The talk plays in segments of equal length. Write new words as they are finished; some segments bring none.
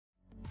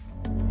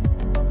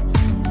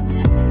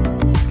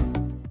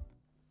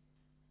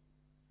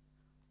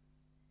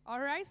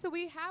right, so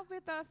we have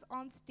with us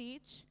on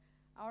stage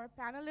our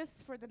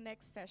panelists for the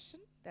next session.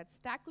 That's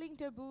Tackling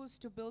Taboos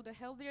to Build a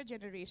Healthier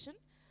Generation.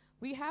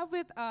 We have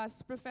with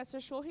us Professor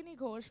Shohini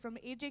Ghosh from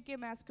AJK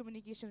Mass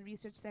Communication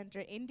Research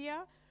Center,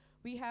 India.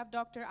 We have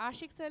Dr.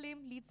 Ashique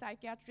Selim, lead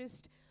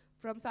psychiatrist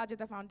from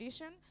Sajida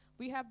Foundation.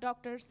 We have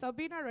Dr.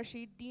 Sabina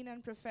Rashid, Dean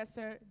and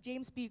Professor,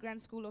 James P.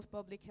 Grant School of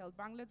Public Health,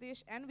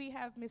 Bangladesh. And we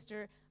have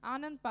Mr.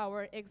 Anand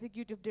Pawar,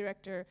 Executive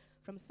Director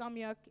from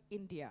Samyak,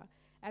 India.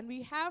 And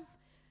we have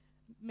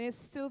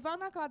Ms.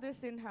 Sylvana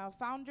Sinha,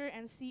 founder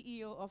and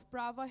CEO of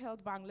Praava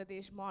Health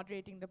Bangladesh,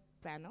 moderating the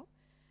panel.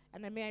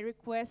 And may I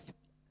request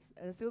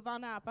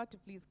Sylvana Appa to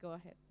please go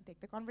ahead and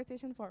take the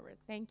conversation forward.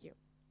 Thank you.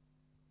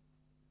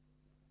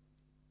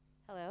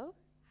 Hello.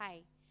 Hi.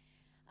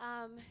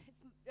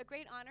 It's a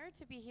great honor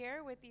to be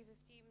here with these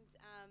esteemed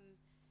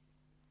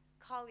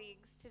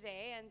colleagues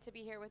today and to be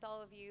here with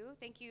all of you.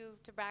 Thank you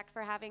to BRAC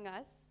for having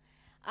us.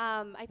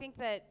 I think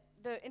that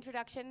the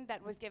introduction that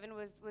was given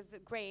was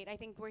great. I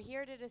think we're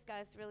here to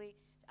discuss really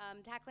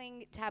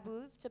tackling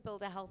taboos to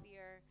build a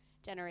healthier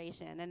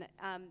generation. And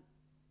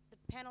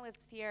the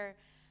panelists here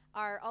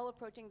are all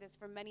approaching this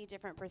from many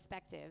different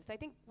perspectives. So I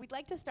think we'd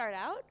like to start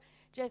out,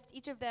 just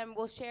each of them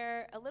will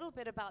share a little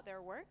bit about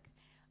their work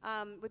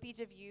with each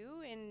of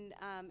you in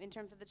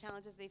terms of the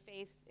challenges they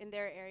face in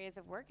their areas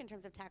of work, in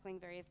terms of tackling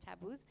various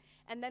taboos.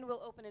 And then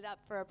we'll open it up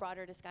for a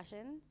broader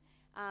discussion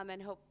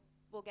and hope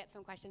we'll get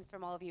some questions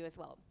from all of you as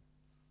well.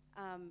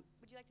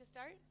 Would you like to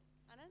start,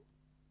 Anand?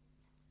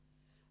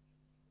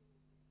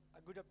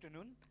 Good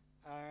afternoon,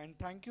 and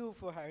thank you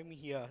for having me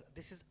here.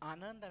 This is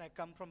Anand, and I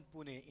come from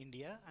Pune,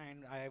 India,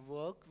 and I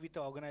work with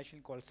an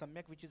organization called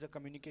Samyak, which is a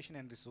communication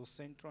and resource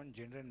center on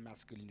gender and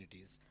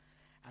masculinities.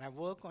 And I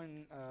work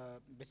on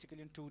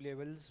basically on two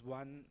levels.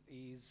 One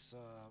is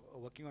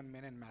working on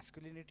men and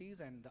masculinities,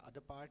 and the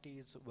other part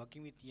is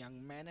working with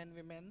young men and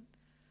women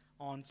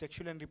on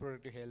sexual and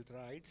reproductive health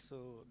rights.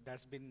 So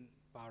that's been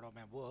part of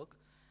my work.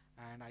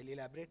 And I'll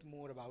elaborate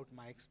more about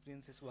my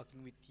experiences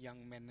working with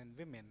young men and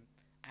women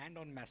and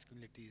on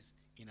masculinities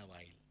in a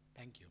while.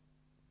 Thank you.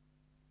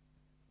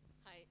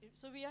 Hi.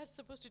 So we are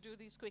supposed to do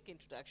these quick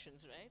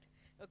introductions, right?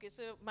 Okay,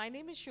 so my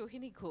name is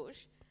Shohini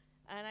Ghosh,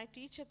 and I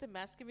teach at the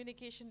Mass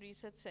Communication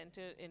Research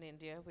Center in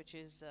India, which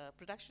is a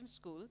production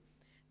school.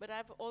 But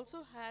I've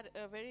also had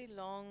a very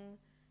long,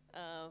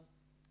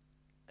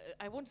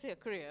 I won't say a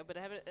career, but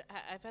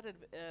I've had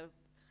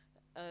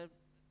a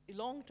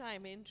long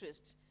time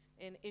interest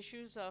in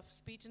issues of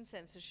speech and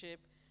censorship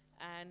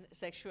and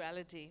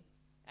sexuality,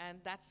 and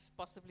that's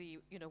possibly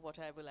what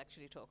I will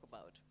actually talk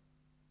about.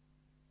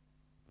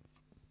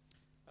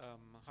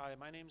 Hi,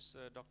 my name's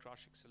Dr.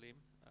 Ashique Selim,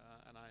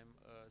 and I'm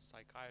a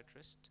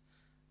psychiatrist.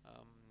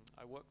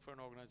 I work for an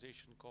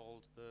organization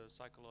called the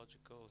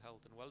Psychological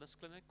Health and Wellness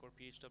Clinic, or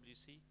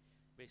PHWC,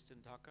 based in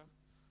Dhaka.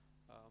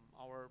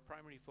 Our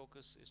primary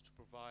focus is to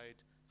provide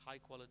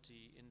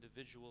high-quality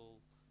individual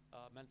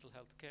mental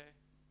health care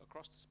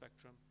across the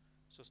spectrum.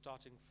 So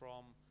starting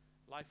from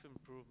life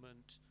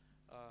improvement,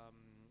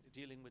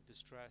 dealing with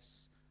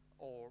distress,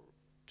 or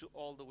to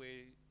all the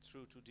way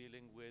through to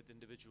dealing with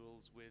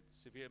individuals with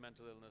severe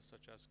mental illness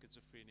such as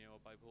schizophrenia or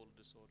bipolar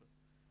disorder.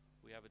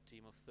 We have a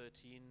team of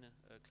 13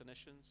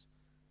 clinicians,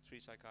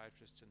 3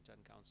 psychiatrists and 10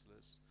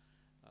 counselors.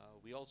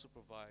 We also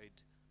provide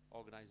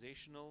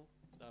organizational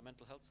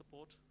mental health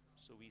support.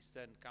 So we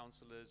send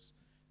counselors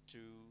to,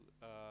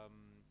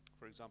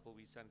 for example,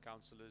 we send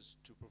counselors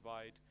to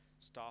provide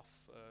staff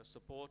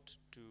support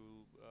to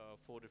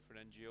 4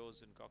 different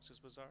NGOs in Cox's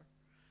Bazar.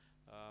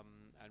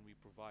 And we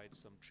provide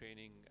some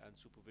training and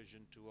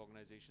supervision to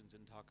organizations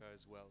in Dhaka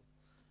as well.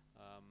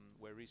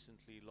 We're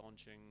recently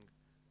launching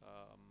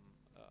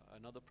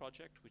another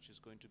project which is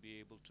going to be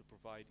able to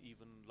provide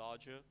even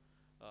larger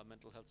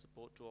mental health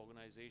support to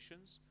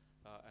organizations,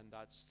 and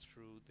that's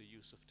through the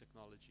use of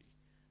technology.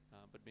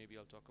 But maybe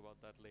I'll talk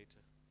about that later.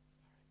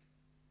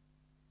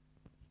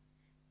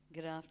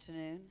 Good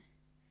afternoon.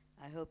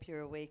 I hope you're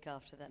awake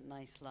after that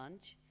nice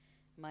lunch.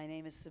 My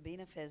name is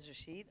Sabina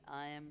Rashid.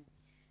 I am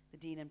the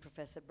Dean and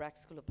Professor at BRAC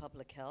School of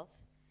Public Health.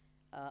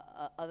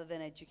 Other than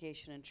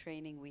education and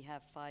training, we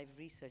have 5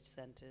 research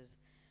centers.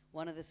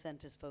 One of the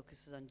centers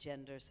focuses on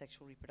gender,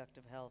 sexual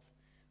reproductive health,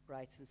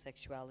 rights and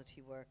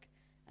sexuality work,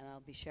 and I'll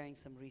be sharing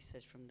some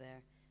research from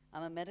there.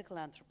 I'm a medical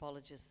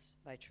anthropologist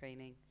by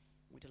training.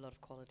 We do a lot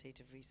of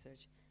qualitative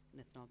research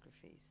and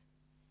ethnographies.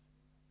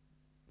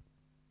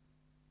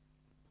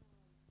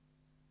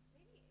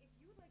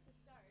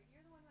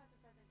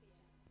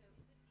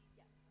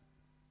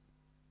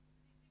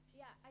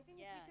 I think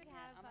if we could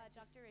have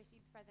Dr.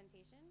 Rashid's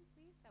presentation,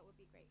 please, that would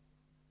be great.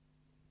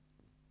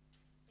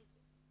 Thank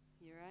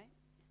you. You right?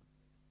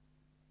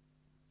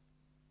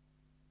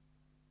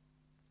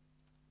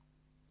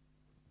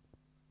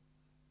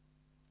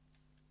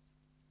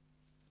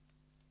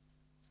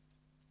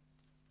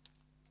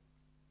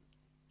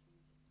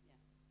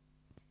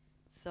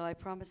 So I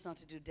promise not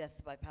to do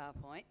death by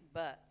PowerPoint,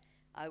 but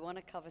I want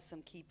to cover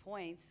some key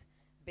points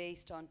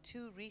based on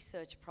 2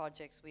 research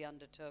projects we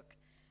undertook.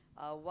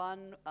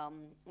 One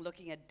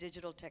looking at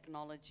digital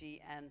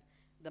technology and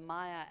the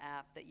Maya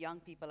app that young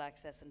people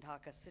access in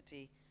Dhaka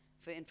city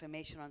for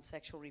information on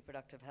sexual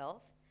reproductive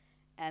health.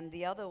 And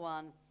the other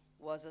one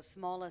was a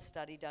smaller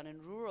study done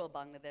in rural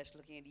Bangladesh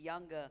looking at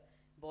younger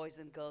boys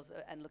and girls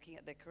and looking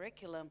at their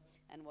curriculum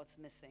and what's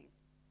missing.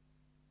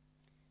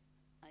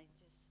 I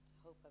just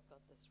hope I've got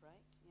this right,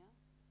 yeah?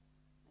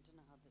 I don't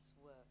know how this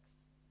works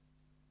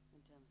in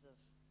terms of...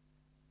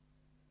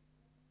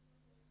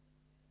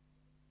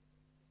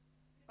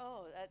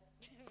 Oh, that's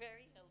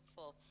very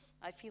helpful.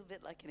 I feel a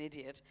bit like an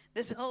idiot.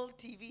 There's a whole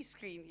TV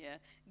screen here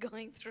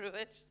going through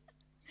it.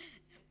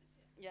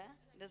 Yeah?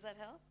 Does that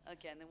help?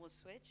 Okay, and then we'll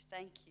switch.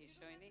 Thank you,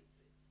 Shohini.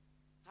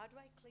 How do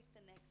I click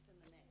the next and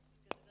the next?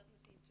 Because it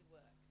doesn't seem to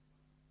work.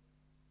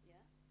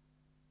 Yeah?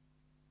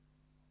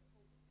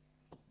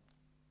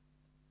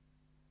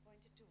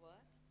 Point it to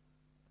what?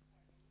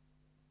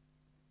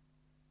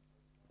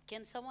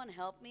 Can someone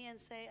help me and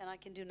say, and I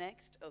can do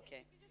next?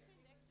 Okay.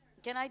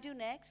 Can I do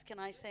next? Can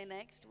I say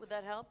next? Would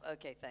that help?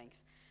 Okay,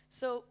 thanks.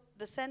 So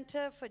the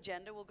Center for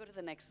Gender, we'll go to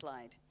the next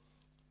slide.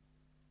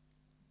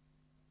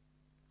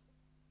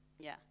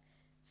 Yeah.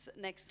 So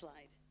next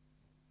slide.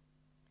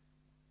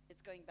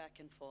 It's going back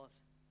and forth.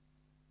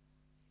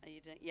 Are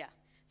you doing? Yeah.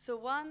 So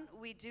one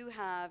we do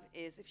have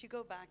is, if you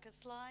go back a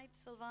slide,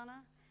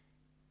 Sylvana.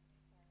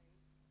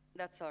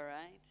 That's all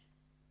right.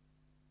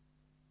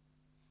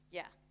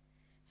 Yeah.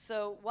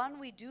 So one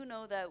we do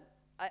know that,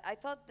 I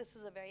thought this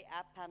is a very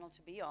apt panel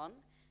to be on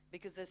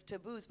because there's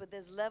taboos, but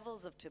there's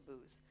levels of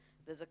taboos.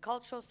 There's a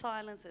cultural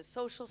silence, there's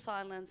social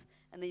silence,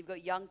 and then you've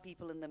got young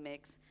people in the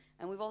mix.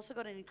 And we've also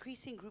got an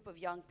increasing group of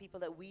young people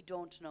that we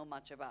don't know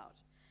much about.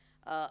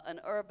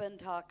 An urban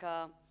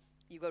Dhaka,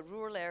 you've got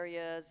rural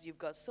areas, you've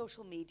got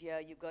social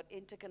media, you've got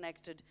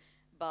interconnected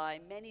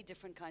by many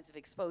different kinds of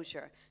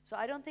exposure. So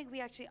I don't think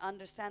we actually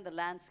understand the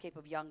landscape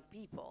of young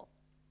people.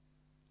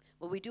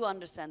 Well, we do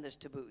understand there's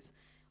taboos.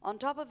 On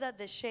top of that,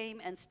 there's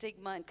shame and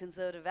stigma and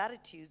conservative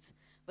attitudes,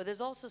 but there's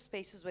also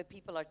spaces where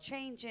people are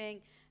changing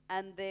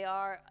and they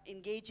are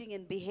engaging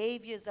in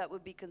behaviors that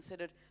would be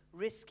considered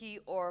risky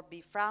or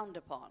be frowned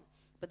upon.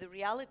 But the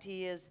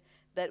reality is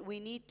that we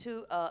need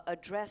to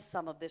address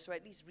some of this, or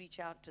at least reach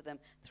out to them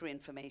through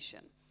information.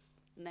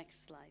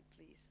 Next slide,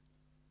 please.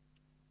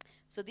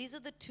 So these are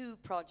the two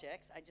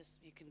projects.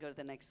 You can go to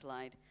the next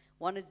slide.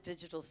 One is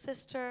Digital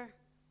Sister.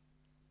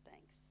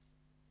 Thanks.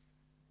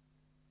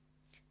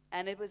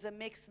 And it was a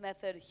mixed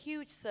method,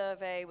 huge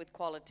survey with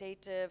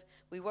qualitative.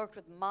 We worked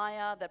with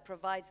Maya that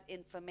provides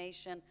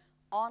information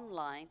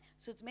online.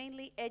 So it's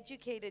mainly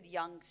educated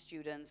young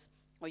students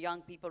or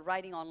young people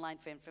writing online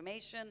for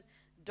information,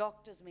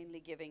 doctors mainly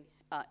giving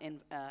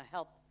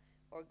help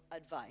or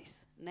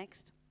advice.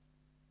 Next.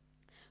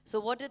 So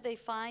what did they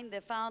find? They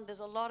found there's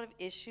a lot of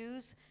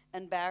issues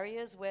and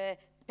barriers where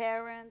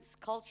parents,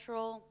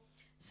 cultural,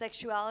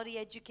 sexuality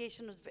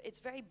education, it's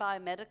very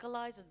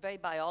biomedicalized, it's very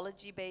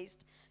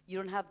biology-based. You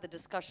don't have the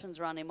discussions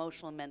around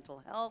emotional and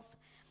mental health.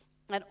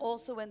 And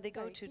also when they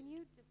go to... Can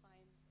you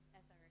define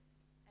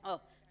SR?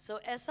 Oh, so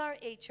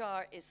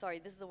SRHR is,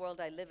 this is the world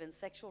I live in,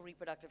 sexual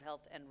reproductive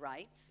health and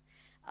rights.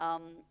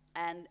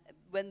 And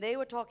when they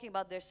were talking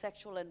about their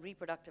sexual and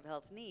reproductive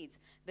health needs,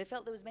 they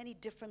felt there was many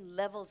different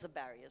levels of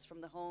barriers, from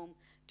the home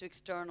to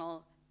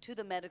external to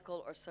the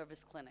medical or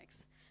service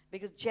clinics.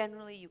 Because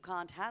generally you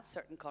can't have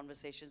certain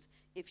conversations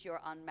if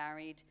you're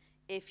unmarried,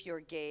 if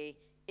you're gay,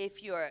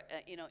 if you're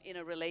in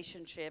a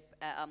relationship,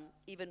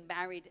 even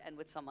married and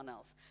with someone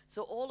else.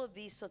 So all of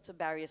these sorts of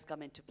barriers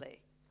come into play.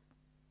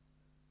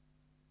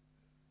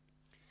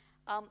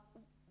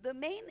 The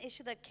main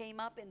issue that came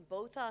up in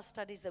both our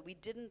studies that we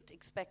didn't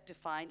expect to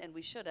find, and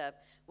we should have,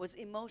 was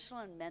emotional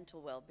and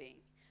mental well-being.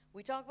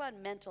 We talk about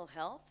mental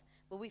health,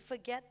 but we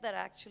forget that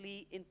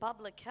actually in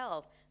public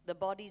health, the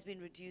body's been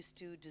reduced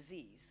to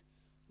disease.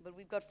 But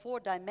we've got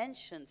 4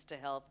 dimensions to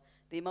health: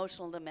 the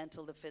emotional, the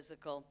mental, the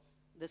physical,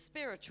 the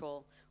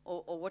spiritual,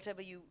 or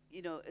whatever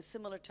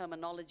similar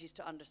terminologies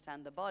to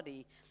understand the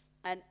body.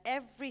 And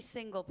every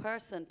single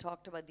person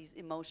talked about these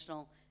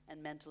emotional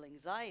and mental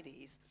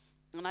anxieties.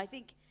 And I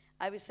think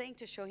I was saying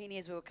to Shohini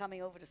as we were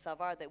coming over to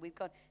Savar that we've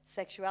got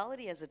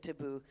sexuality as a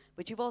taboo,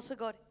 but you've also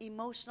got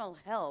emotional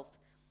health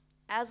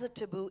as a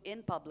taboo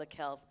in public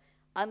health,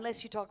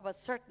 unless you talk about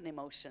certain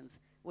emotions,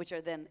 which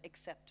are then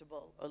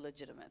acceptable or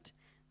legitimate.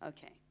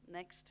 Okay,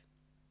 next.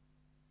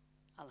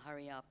 I'll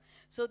hurry up.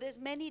 So there's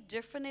many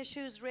different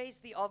issues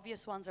raised. The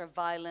obvious ones are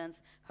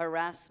violence,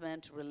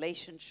 harassment,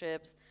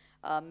 relationships,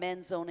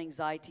 men's own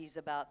anxieties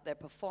about their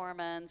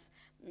performance,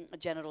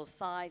 genital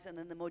size, and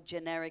then the more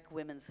generic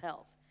women's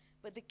health.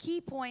 But the key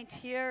point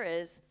here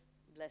is,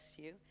 bless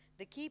you,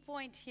 the key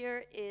point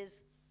here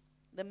is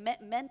the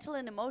mental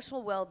and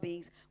emotional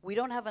well-beings. We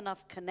don't have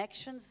enough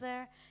connections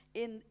there.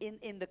 In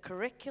the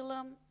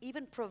curriculum,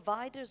 even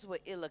providers were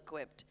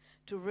ill-equipped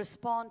to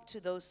respond to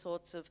those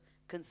sorts of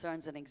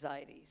concerns and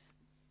anxieties.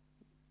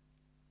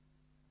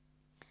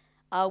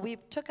 We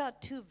took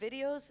out 2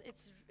 videos.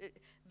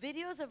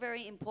 Videos are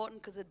very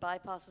important because it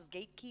bypasses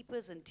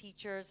gatekeepers and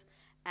teachers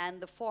and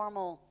the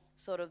formal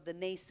sort of the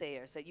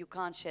naysayers that you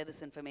can't share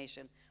this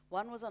information.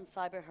 One was on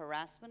cyber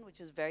harassment, which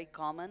is very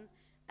common,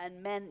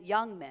 and men,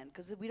 young men,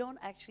 because we don't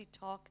actually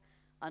talk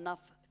enough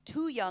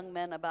to young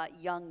men about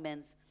young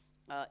men's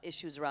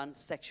issues around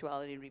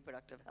sexuality and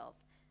reproductive health.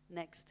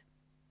 Next.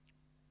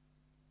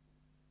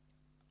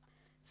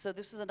 So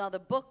this was another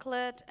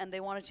booklet, and they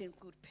wanted to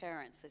include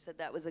parents. They said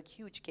that was a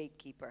huge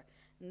gatekeeper.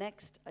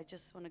 Next, I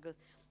just want to go.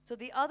 So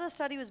the other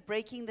study was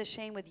breaking the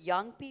shame with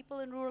young people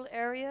in rural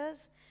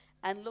areas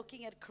and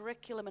looking at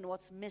curriculum and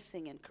what's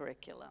missing in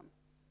curriculum.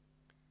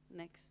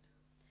 Next.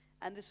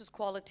 And this was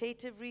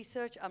qualitative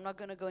research. I'm not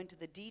going to go into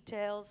the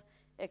details,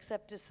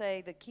 except to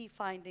say the key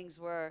findings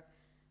were,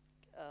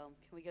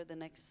 can we go to the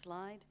next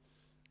slide?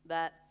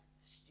 That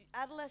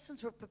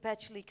adolescents were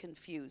perpetually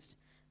confused.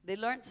 They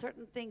learned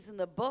certain things in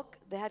the book.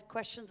 They had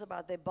questions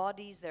about their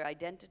bodies, their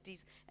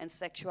identities, and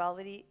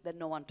sexuality that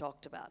no one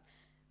talked about.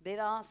 They'd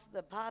ask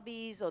the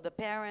pabis or the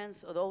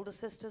parents or the older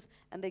sisters,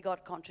 and they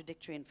got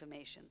contradictory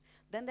information.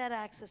 Then they had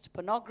access to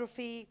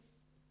pornography,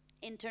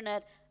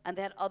 internet, and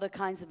they had other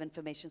kinds of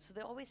information. So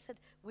they always said,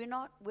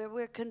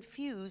 we're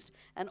confused,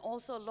 and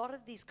also a lot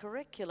of these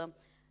curriculum,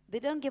 they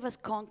don't give us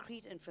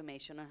concrete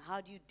information on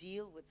how do you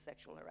deal with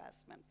sexual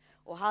harassment,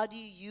 or how do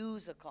you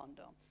use a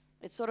condom.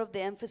 It's sort of the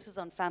emphasis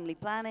on family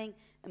planning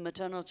and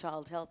maternal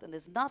child health, and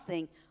there's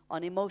nothing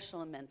on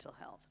emotional and mental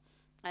health.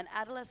 And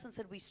adolescents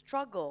said we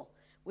struggle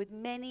with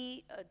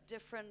many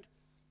different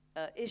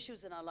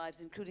issues in our lives,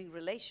 including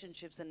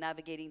relationships and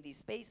navigating these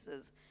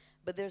spaces,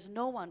 but there's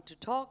no one to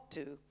talk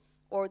to,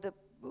 or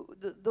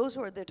those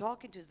who they're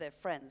talking to is their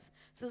friends.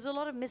 So there's a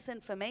lot of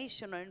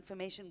misinformation or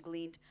information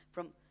gleaned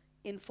from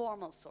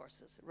informal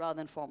sources rather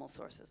than formal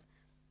sources.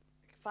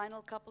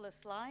 Final couple of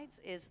slides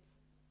is,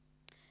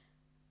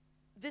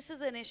 this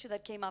is an issue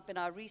that came up in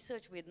our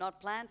research. We had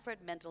not planned for it: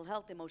 mental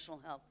health, emotional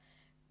health.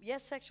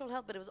 Yes, sexual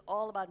health, but it was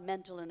all about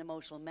mental and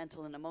emotional,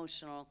 mental and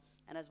emotional.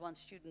 And as one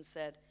student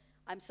said,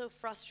 I'm so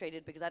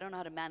frustrated because I don't know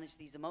how to manage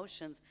these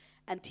emotions.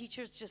 And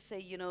teachers just say,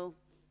 you know,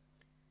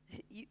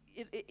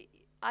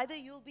 either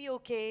you'll be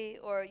okay,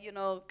 or, you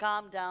know,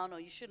 calm down, or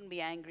you shouldn't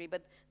be angry.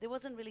 But there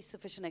wasn't really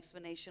sufficient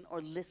explanation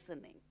or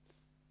listening.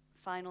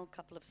 Final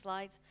couple of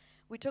slides.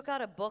 We took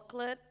out a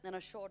booklet and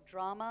a short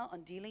drama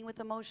on dealing with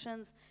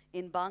emotions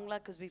in Bangla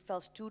because we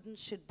felt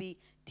students should be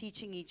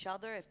teaching each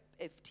other.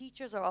 If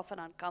teachers are often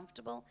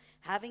uncomfortable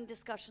having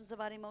discussions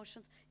about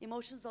emotions,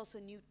 emotions also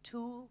a new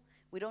tool.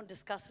 We don't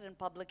discuss it in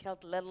public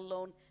health, let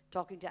alone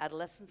talking to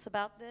adolescents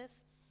about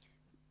this.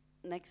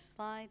 Next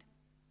slide.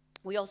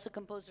 We also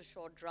composed a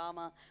short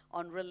drama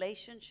on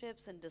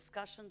relationships and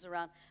discussions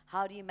around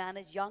how do you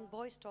manage. Young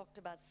boys talked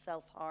about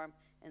self-harm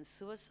and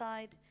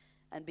suicide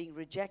and being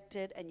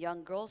rejected, and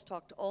young girls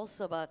talked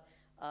also about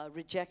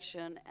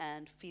rejection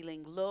and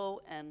feeling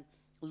low and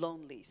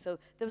lonely. So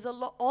there was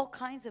all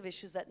kinds of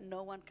issues that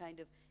no one kind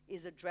of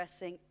is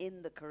addressing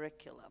in the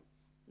curriculum.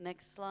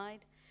 Next slide.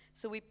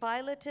 So we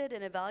piloted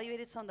and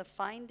evaluated some of the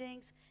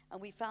findings,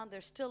 and we found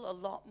there's still a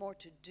lot more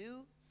to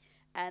do.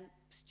 And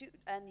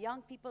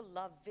young people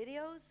love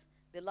videos,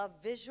 they love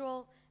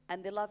visual,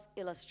 and they love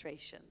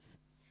illustrations.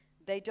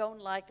 They don't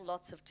like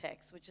lots of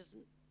text, which is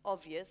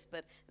obvious,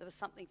 but there was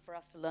something for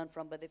us to learn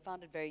from, but they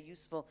found it very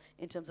useful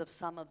in terms of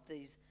some of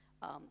these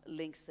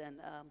links, and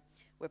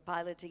we're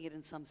piloting it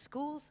in some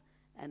schools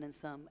and in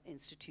some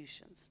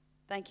institutions.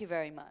 Thank you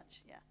very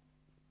much. Yeah.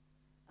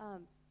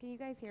 Can you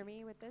guys hear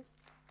me with this?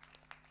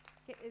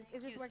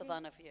 Is this working?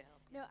 Sylvana, for your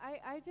help. No,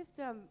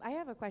 I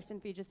have a question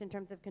for you just in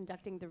terms of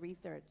conducting the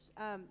research.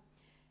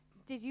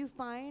 Did you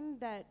find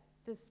that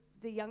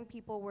the young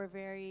people were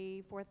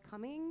very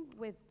forthcoming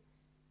with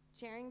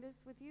sharing this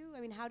with you? I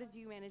mean, how did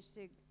you manage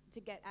to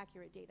get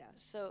accurate data?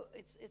 So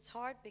it's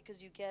hard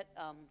because you get,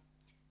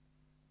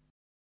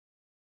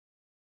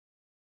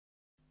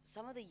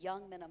 some of the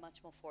young men are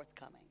much more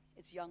forthcoming.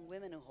 It's young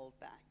women who hold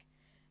back.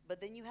 But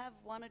then you have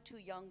one or two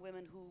young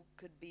women who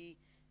could be,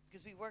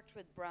 because we worked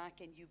with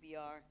BRAC and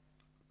UBR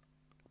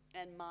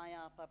and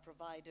MIAP, our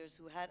providers,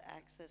 who had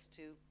access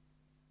to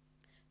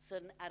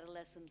certain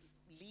adolescent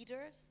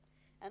leaders.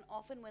 And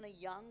often when a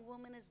young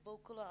woman is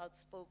vocal or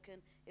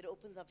outspoken, it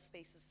opens up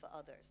spaces for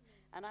others.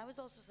 And I was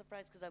also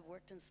surprised because I've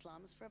worked in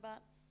slums for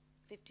about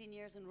 15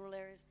 years in rural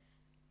areas.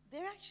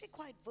 They're actually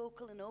quite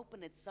vocal and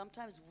open. It's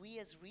sometimes we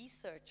as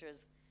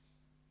researchers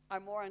are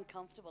more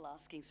uncomfortable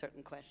asking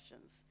certain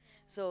questions.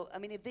 So, I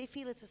mean, if they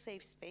feel it's a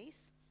safe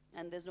space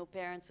and there's no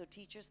parents or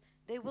teachers,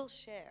 they will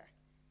share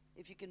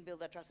if you can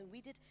build that trust. And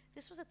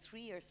this was a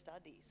 3-year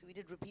study, so we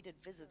did repeated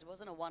visits. It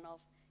wasn't a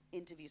one-off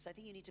interview, so I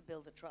think you need to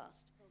build the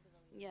trust.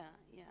 Yeah,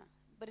 yeah.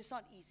 But it's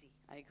not easy,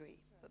 I agree.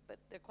 Sure. But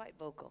they're quite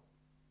vocal.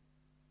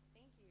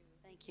 Thank you.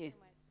 Thank you. So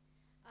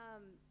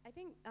much. I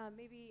think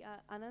maybe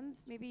Anand,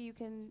 maybe you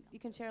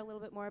can share a little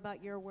bit more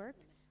about your work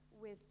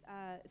with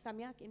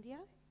Samyak, India.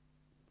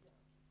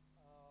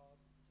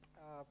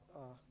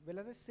 Well,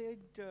 as I said,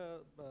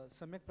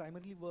 Samyak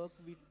primarily work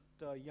with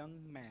young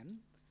men.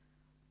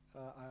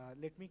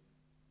 Let me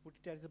put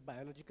it as a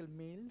biological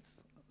males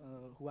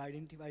who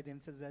identify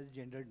themselves as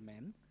gendered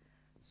men.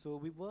 So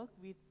we work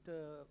with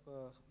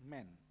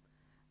men,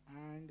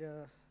 and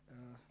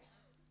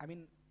I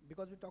mean,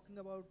 because we're talking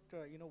about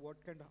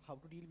how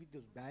to deal with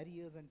those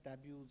barriers and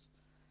taboos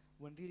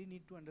one really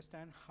need to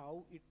understand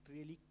how it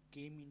really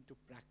came into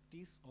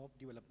practice of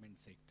development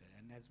sector.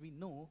 And as we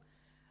know,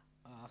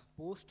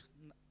 post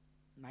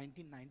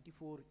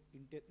 1994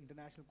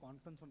 International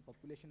Conference on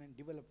Population and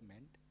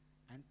Development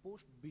and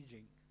post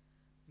Beijing,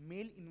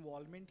 male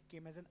involvement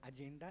came as an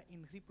agenda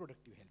in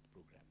reproductive health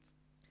programs.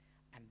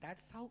 And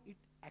that's how it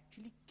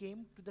actually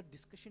came to the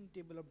discussion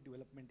table of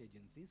development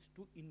agencies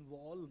to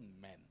involve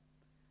men.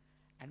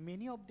 And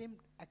many of them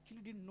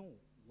actually didn't know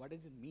what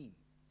does it mean.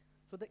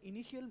 So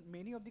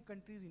many of the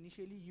countries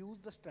initially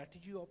used the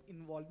strategy of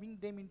involving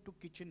them into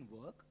kitchen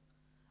work,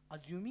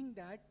 assuming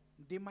that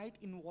they might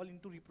involve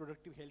into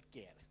reproductive health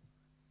care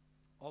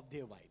of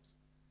their wives.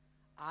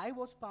 I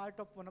was part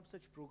of one of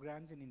such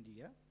programs in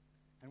India,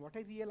 and what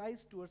I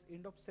realized towards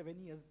end of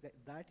 7 years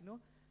that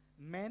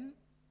men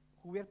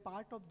who were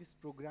part of this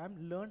program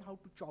learned how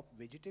to chop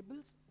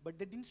vegetables, but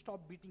they didn't stop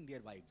beating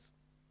their wives.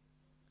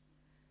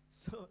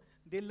 So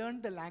they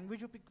learned the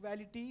language of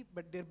equality,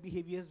 but their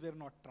behaviors were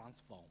not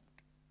transformed,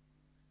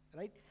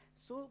 right?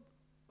 So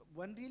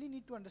one really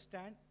need to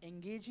understand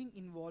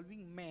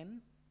involving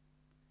men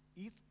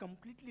is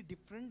completely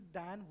different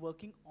than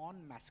working on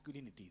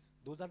masculinities.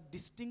 Those are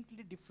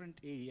distinctly different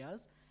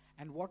areas,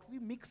 and what we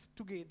mixed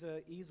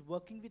together is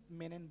working with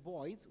men and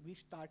boys. We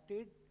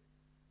started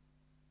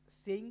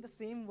saying the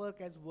same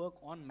work as work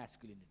on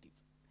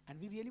masculinities. And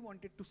we really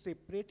wanted to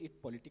separate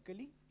it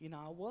politically in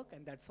our work,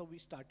 and that's how we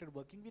started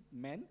working with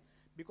men,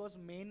 because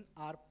men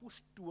are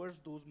pushed towards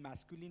those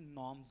masculine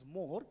norms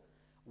more,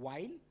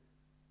 while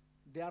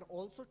they are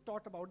also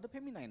taught about the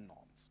feminine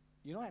norms,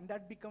 and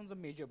that becomes a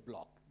major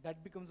block.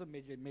 That becomes a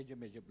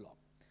major block.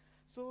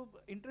 So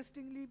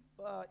interestingly,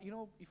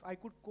 if I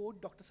could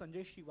quote Dr.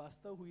 Sanjay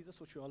Srivastava, who is a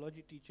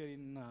sociology teacher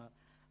in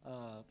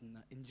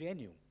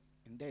JNU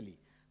in Delhi,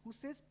 who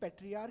says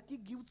patriarchy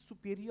gives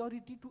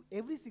superiority to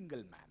every single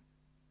man,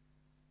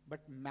 but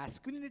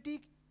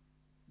masculinity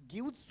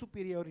gives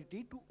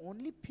superiority to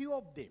only few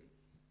of them,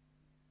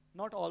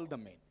 not all the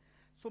men.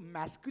 So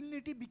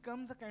masculinity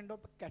becomes a kind of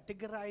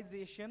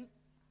categorization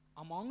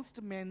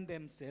amongst men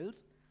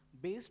themselves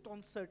based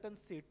on certain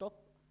set of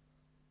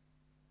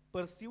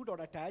perceived or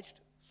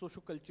attached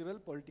socio-cultural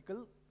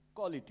political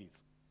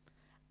qualities.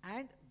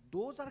 And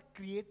those are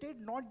created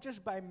not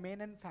just by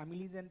men and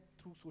families and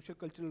through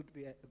socio-cultural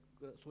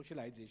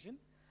socialization.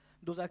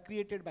 Those are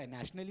created by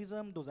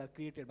nationalism, those are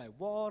created by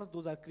wars,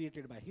 those are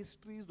created by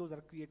histories, those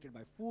are created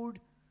by food,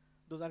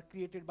 those are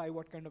created by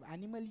what kind of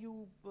animal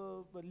you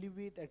live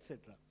with,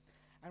 etc.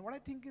 And what I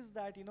think is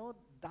that,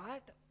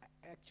 that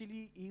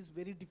actually is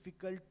very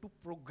difficult to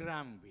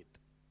program with,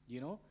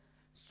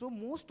 So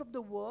most of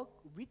the work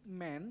with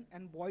men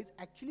and boys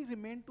actually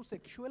remain to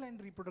sexual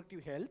and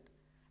reproductive health,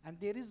 and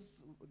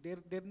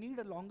there need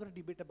a longer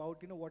debate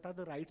about, what are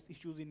the rights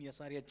issues in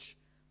SRH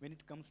when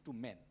it comes to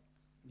men,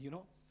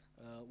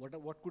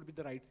 what could be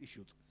the rights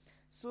issues.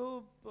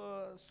 So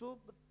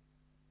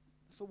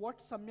what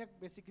Samyak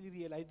basically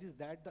realizes is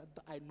that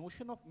the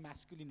notion of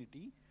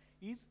masculinity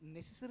is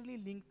necessarily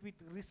linked with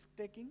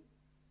risk-taking,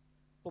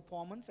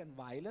 performance and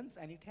violence,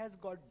 and it has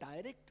got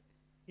direct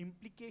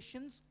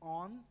implications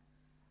on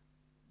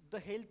the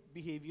health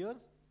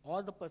behaviors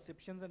or the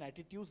perceptions and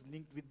attitudes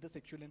linked with the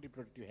sexual and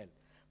reproductive health.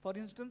 For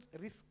instance,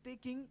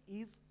 risk-taking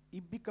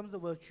it becomes a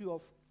virtue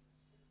of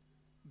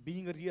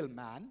being a real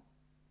man,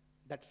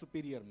 that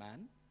superior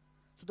man.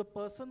 So the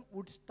person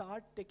would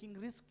start taking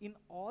risk in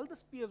all the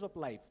spheres of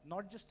life,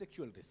 not just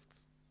sexual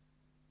risks.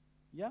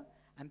 Yeah,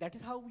 and that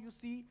is how you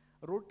see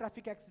road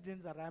traffic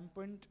accidents are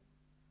rampant,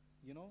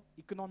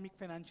 economic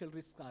financial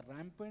risks are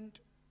rampant,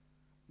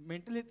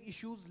 mental health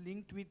issues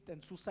linked with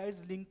and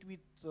suicides linked with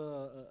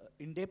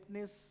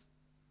indebtedness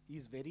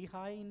is very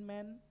high in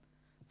men.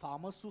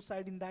 Farmer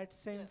suicide in that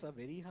sense are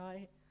very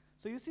high.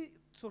 So you see,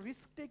 so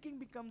risk-taking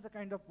becomes a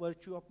kind of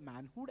virtue of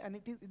manhood, and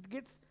it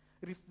gets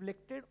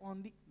reflected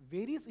on the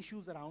various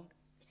issues around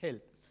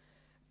health.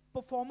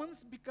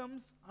 Performance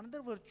becomes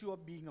another virtue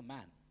of being a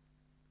man.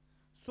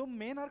 So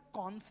men are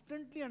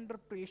constantly under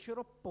pressure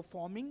of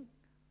performing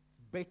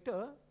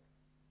better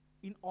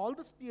in all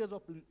the spheres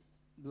of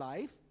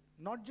life,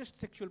 not just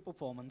sexual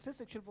performances.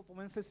 Sexual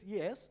performances,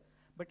 yes,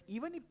 but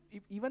even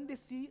if even they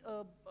see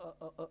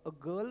a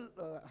girl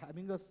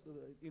having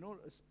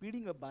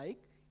speeding a bike,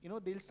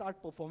 they'll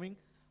start performing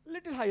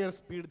little higher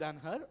speed than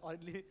her or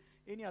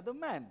any other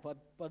man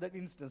for that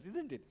instance,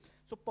 isn't it?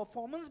 So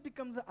performance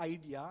becomes the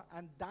idea,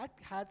 and that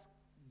has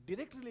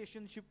direct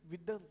relationship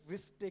with the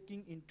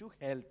risk-taking into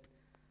health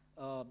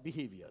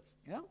behaviors,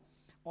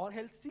 or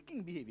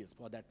health-seeking behaviors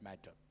for that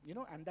matter,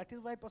 and that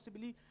is why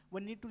possibly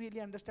one need to really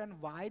understand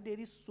why there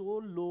is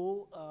so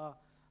low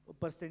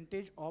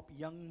percentage of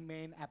young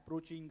men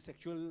approaching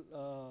sexual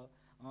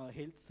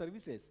health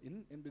services,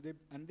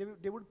 and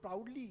they would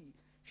proudly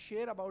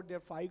share about their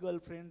 5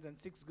 girlfriends and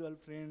 6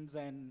 girlfriends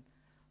and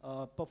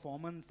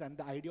performance and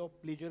the idea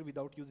of pleasure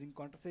without using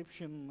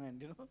contraception,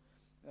 and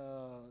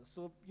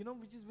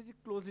which is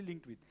closely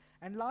linked with.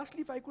 And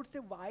lastly, if I could say,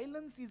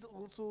 violence is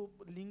also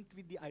linked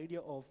with the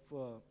idea of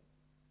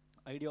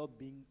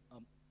being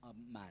a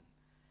man.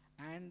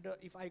 And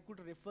if I could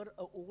refer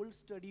a old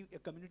study, a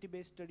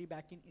community-based study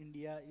back in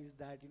India, is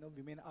that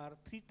women are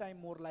 3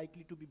 times more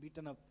likely to be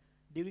beaten up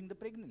during the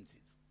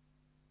pregnancies.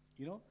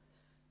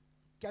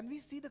 Can we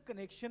see the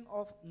connection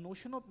of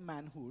notion of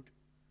manhood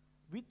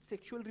with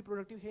sexual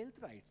reproductive health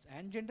rights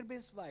and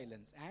gender-based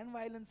violence and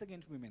violence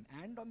against women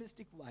and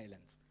domestic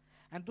violence?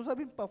 And those have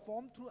been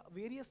performed through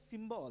various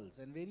symbols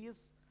and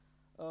various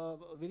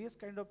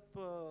kind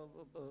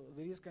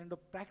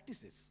of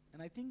practices.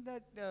 And I think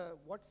that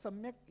what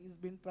Samyak has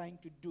been trying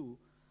to do,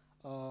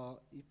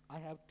 if I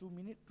have 2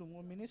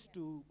 more minutes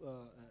to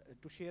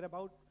share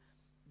about,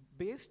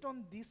 based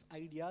on these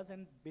ideas,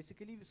 and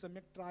basically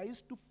Samyak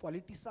tries to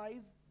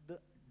politicize the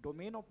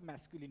domain of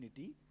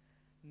masculinity,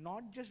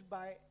 not just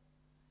by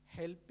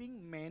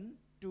helping men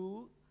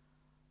to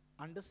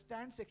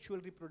understand sexual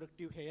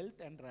reproductive health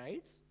and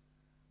rights,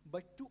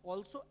 but to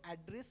also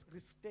address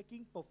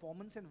risk-taking,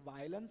 performance, and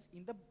violence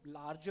in the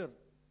larger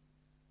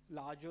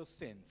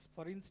sense.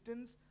 For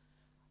instance,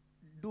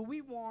 do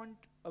we want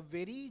a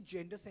very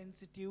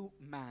gender-sensitive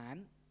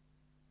man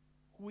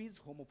who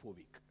is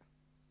homophobic?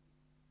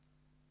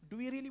 Do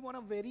we really want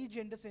a very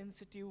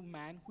gender-sensitive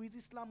man who is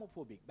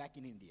Islamophobic back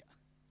in India?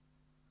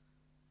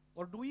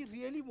 Or do we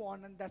really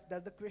want, and that's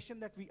the question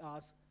that we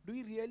ask, do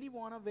we really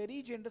want a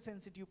very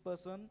gender-sensitive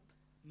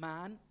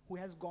man who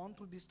has gone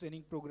through these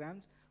training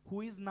programs,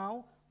 who is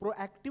now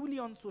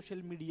proactively on social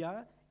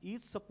media,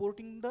 is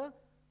supporting the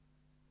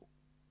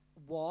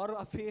war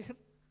affair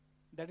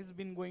that has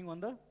been going on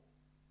the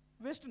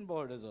western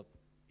borders of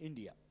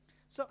India?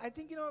 So I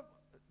think,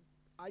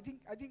 I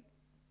think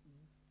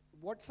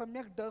what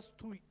Samyak does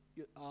through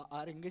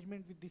our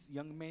engagement with these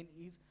young men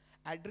is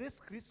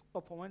address risk,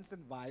 performance,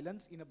 and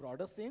violence in a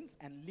broader sense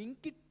and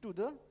link it to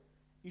the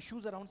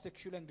issues around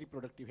sexual and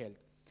reproductive health.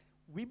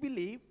 We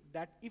believe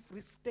that if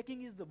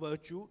risk-taking is the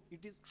virtue,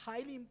 it is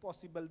highly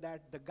impossible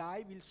that the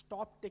guy will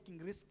stop taking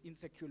risk in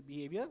sexual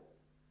behavior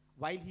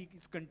while he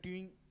is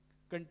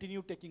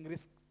continue taking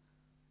risk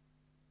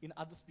in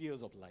other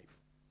spheres of life.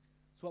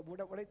 So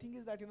what I think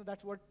is that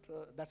that's what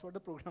the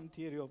program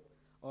theory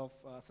of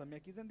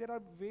Samyak is, and there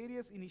are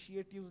various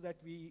initiatives that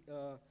we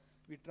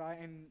try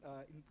and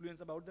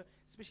influence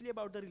especially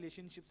about the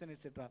relationships and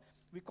etc.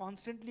 We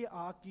constantly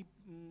are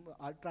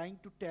trying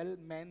to tell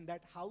men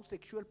that how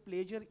sexual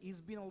pleasure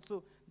is been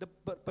also, the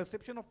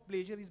perception of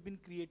pleasure is been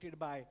created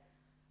by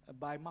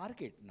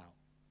market now.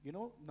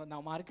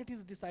 Now market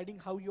is deciding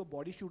how your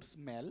body should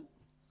smell,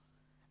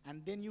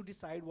 and then you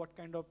decide what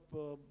kind of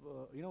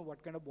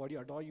body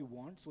odor you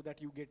want so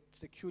that you get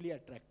sexually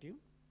attractive.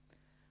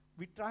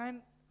 We try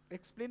and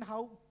explain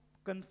how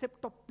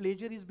concept of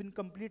pleasure has been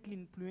completely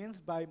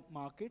influenced by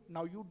market.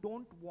 Now you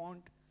don't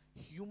want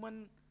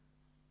human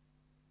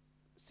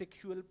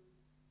sexual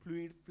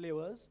fluid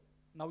flavors.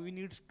 Now you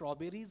need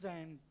strawberries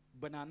and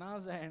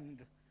bananas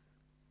and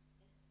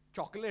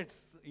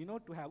chocolates,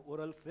 to have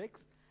oral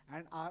sex.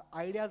 And our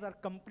ideas are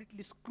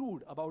completely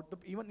screwed about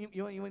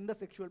even the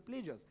sexual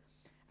pleasures,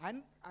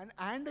 and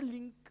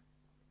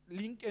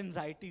link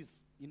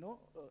anxieties,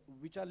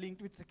 which are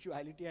linked with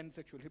sexuality and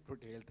sexual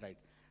reproductive health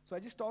rights. So I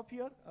just stop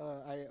here.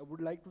 I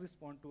would like to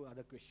respond to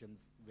other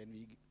questions when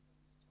we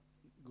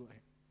go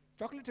ahead.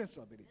 Chocolates and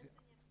strawberries.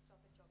 That's when you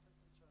have to stop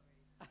at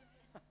chocolates and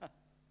strawberries.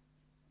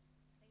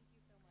 Thank you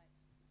so much.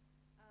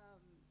 I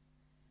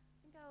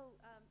think I'll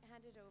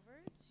hand it over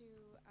to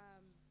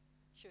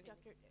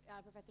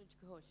Professor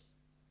Ghosh.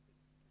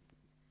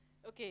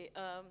 Okay.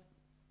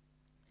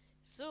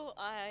 So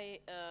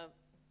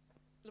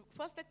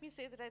first let me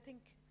say that I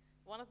think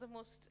one of the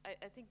most, I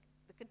think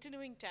the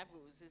continuing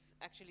taboos is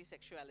actually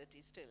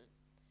sexuality still.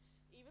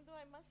 Even though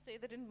I must say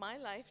that in my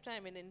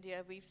lifetime in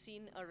India, we've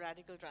seen a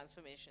radical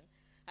transformation.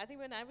 I think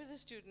when I was a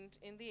student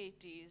in the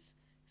 80s,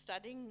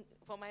 studying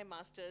for my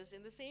master's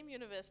in the same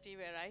university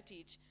where I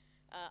teach,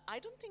 I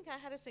don't think I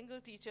had a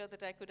single teacher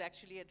that I could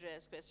actually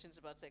address questions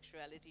about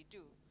sexuality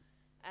to.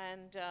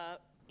 And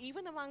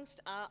even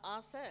amongst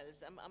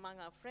ourselves, among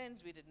our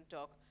friends, we didn't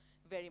talk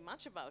very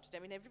much about it. I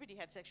mean, everybody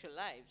had sexual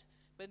lives,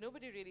 but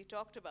nobody really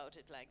talked about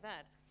it like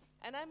that.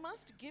 And I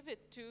must give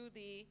it to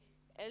the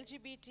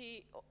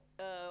LGBT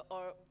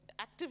or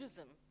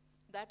activism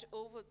that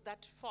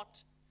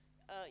fought,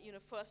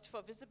 first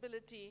for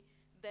visibility,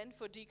 then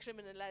for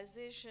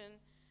decriminalization,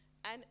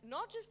 and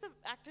not just the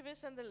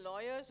activists and the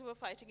lawyers who were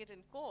fighting it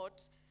in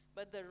courts,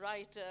 but the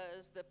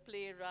writers, the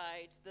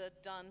playwrights, the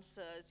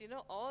dancers,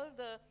 all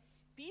the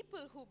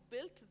people who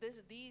built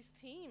these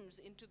themes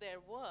into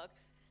their work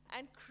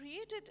and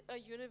created a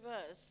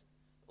universe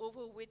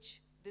over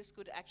which this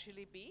could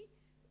actually be,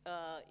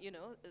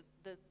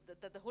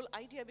 the whole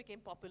idea became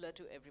popular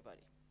to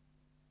everybody.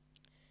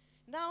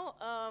 Now,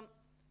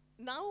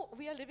 now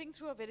we are living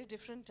through a very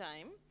different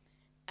time,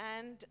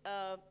 and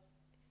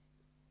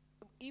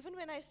even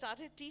when I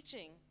started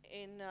teaching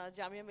in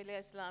Jamia Millia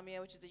Islamia,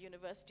 which is a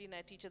university, and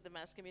I teach at the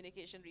Mass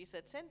Communication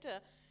Research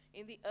Center,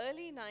 in the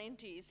early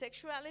 90s,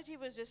 sexuality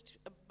was just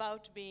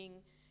about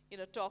being,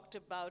 talked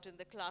about in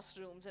the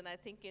classrooms, and I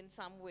think in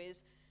some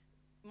ways,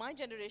 my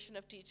generation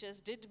of teachers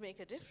did make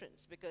a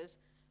difference, because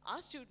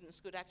our students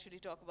could actually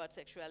talk about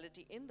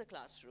sexuality in the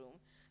classroom.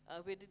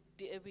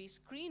 We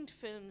screened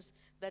films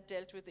that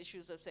dealt with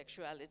issues of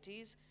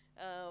sexualities.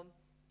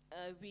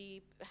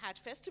 We had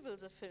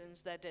festivals of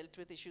films that dealt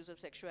with issues of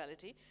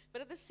sexuality,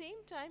 but at the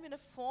same time, in a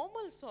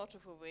formal sort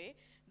of a way,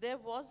 there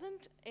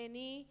wasn't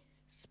any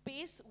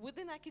space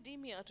within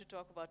academia to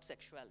talk about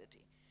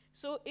sexuality.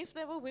 So if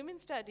there were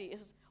women's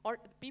studies, or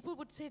people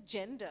would say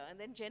gender, and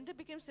then gender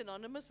became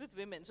synonymous with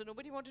women, so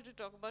nobody wanted to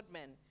talk about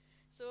men.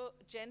 So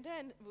gender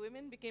and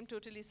women became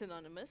totally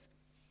synonymous.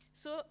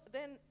 So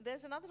then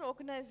there's another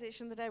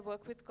organization that I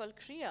work with called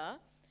KRIA,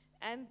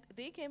 and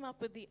they came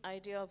up with the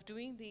idea of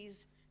doing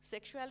these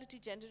sexuality,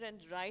 gender, and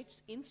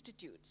rights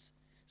institutes.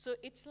 So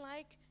it's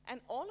like, and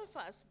all of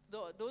us,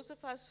 those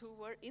of us who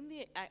were in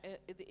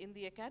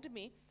the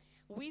academy,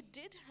 we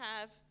did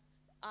have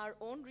our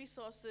own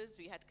resources.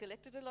 We had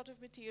collected a lot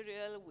of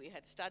material. We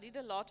had studied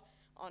a lot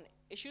on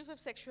issues of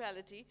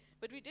sexuality,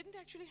 but we didn't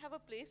actually have a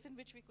place in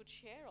which we could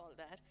share all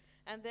that.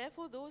 And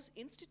therefore, those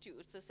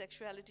institutes, the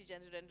Sexuality,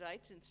 Gender, and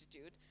Rights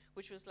Institute,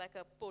 which was like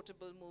a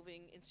portable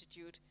moving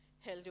institute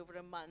held over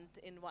a month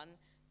in one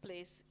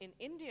place in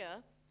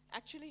India,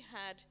 actually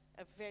had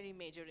a very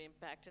major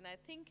impact. And I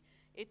think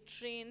it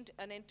trained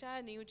an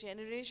entire new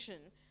generation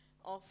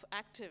of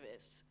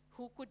activists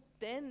who could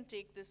then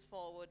take this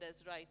forward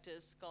as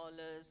writers,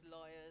 scholars,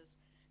 lawyers,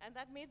 and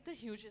that made the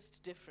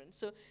hugest difference.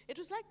 So it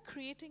was like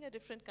creating a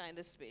different kind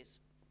of space.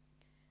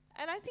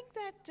 And I think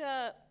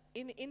that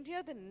in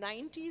India, the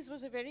 90s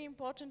was a very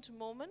important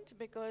moment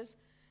because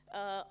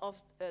of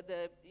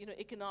the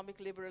economic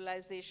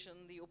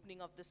liberalization, the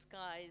opening of the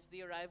skies,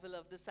 the arrival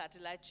of the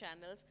satellite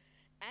channels,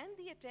 and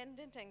the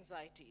attendant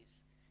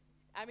anxieties.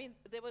 I mean,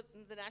 there were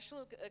the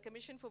National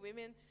Commission for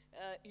Women,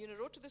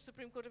 wrote to the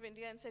Supreme Court of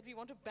India and said, we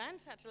want to ban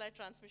satellite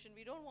transmission.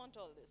 We don't want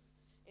all this.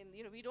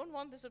 We don't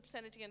want this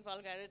obscenity and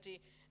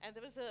vulgarity. And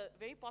there was a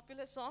very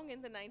popular song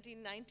in the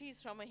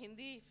 1990s from a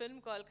Hindi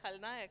film called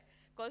Khalnayak,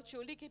 called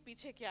Choli Ke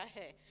Piche Kya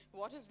Hai?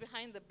 What is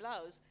behind the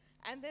blouse?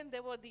 And then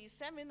there were these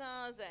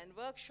seminars and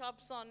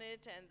workshops on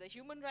it, and the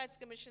Human Rights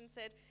Commission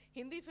said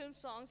Hindi film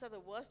songs are the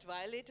worst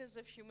violators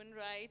of human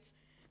rights.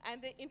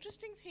 And the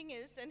interesting thing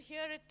is, and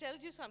here it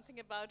tells you something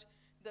about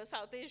the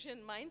South Asian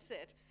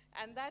mindset,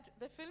 and that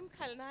the film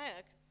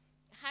Khalnayak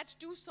had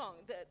two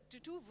songs,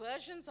 two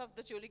versions of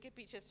the Choli Ke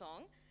Piche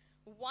song.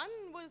 One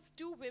was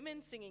two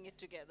women singing it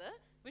together,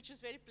 which was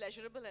very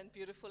pleasurable and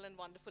beautiful and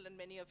wonderful, and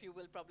many of you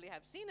will probably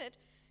have seen it.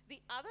 The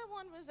other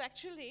one was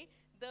actually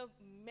the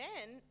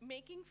men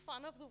making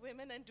fun of the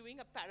women and doing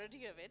a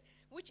parody of it,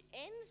 which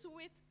ends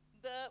with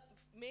the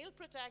male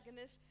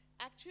protagonist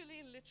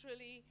actually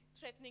literally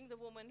threatening the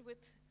woman with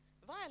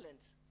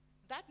violence.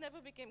 That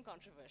never became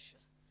controversial.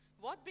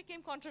 What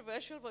became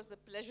controversial was the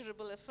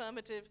pleasurable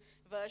affirmative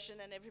version,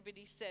 and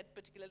everybody said,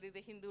 particularly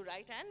the Hindu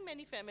right and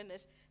many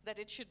feminists, that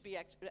it should be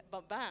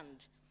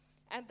banned.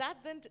 And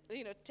that then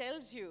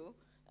tells you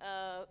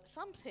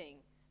something,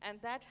 and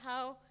that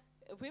how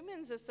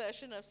women's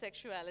assertion of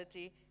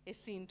sexuality is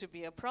seen to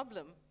be a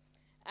problem.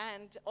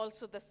 And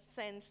also the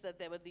sense that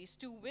there were these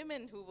two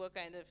women who were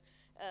kind of,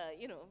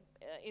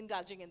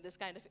 indulging in this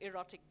kind of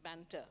erotic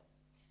banter.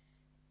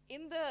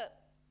 In the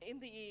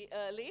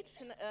late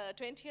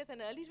 20th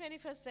and early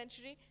 21st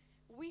century,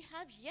 we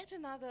have yet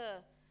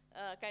another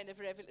kind of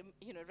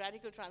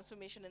radical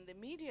transformation in the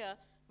media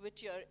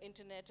with your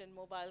internet and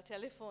mobile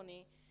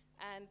telephony.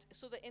 And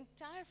so the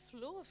entire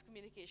flow of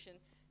communication,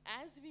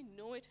 as we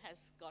know it,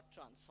 has got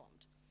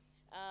transformed.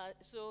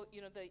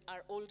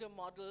 Our older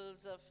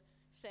models of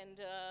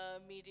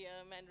sender,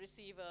 medium, and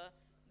receiver,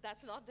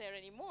 that's not there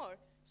anymore.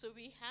 So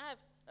we have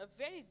a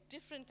very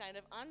different kind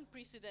of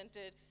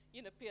unprecedented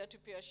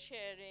peer-to-peer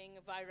sharing,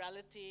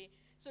 virality.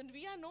 So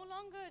we are no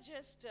longer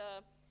just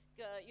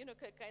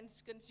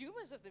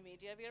consumers of the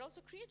media, we are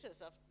also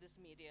creators of this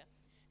media.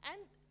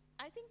 And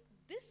I think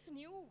this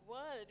new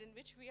world in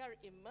which we are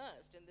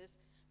immersed, in this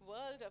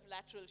world of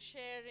lateral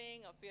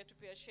sharing, of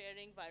peer-to-peer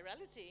sharing,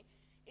 virality,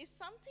 is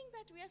something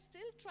that we are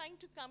still trying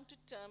to come to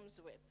terms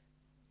with.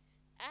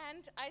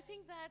 And I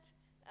think that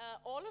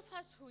all of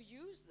us who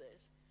use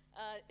this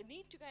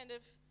need to kind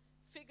of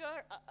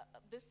figure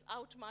this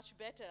out much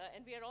better,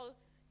 and we are all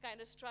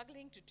kind of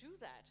struggling to do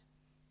that.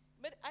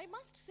 But I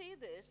must say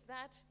this,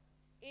 that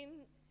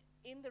in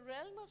the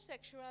realm of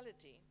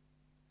sexuality,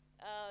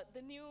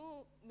 the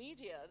new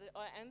media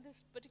and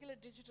this particular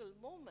digital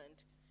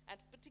moment, and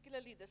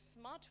particularly the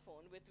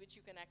smartphone with which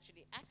you can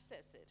actually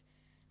access it,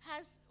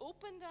 has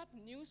opened up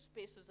new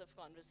spaces of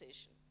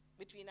conversation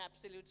between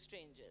absolute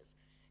strangers,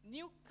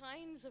 new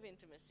kinds of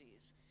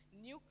intimacies,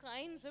 new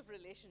kinds of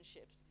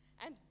relationships.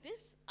 And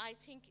this, I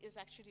think, is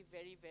actually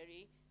very,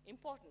 very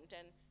important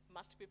and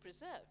must be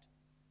preserved.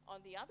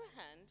 On the other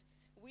hand,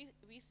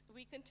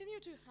 we continue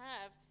to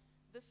have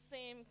the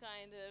same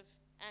kind of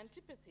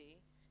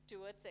antipathy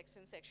towards sex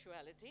and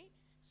sexuality.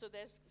 So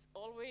there's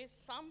always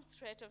some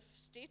threat of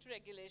state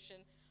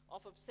regulation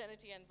of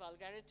obscenity and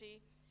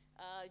vulgarity.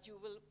 You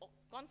will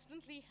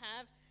constantly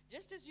have,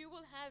 just as you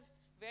will have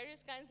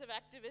various kinds of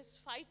activists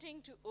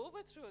fighting to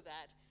overthrow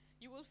that,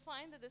 you will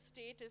find that the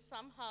state is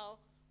somehow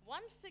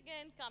once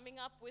again coming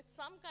up with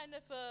some kind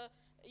of a,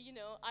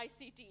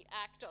 ICT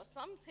act or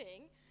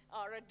something,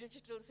 or a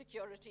digital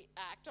security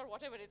act, or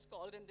whatever it's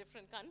called in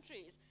different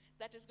countries,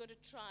 that is going to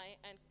try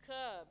and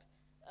curb,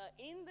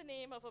 in the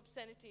name of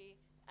obscenity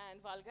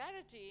and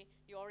vulgarity,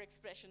 your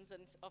expressions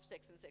of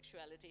sex and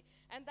sexuality.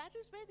 And that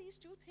is where these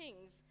two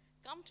things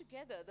come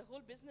together, the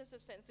whole business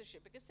of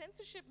censorship, because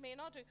censorship may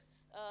not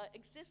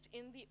exist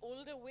in the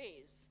older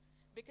ways,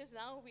 because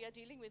now we are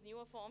dealing with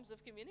newer forms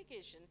of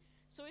communication.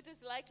 So it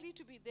is likely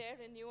to be there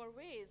in newer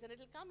ways, and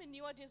it'll come in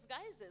newer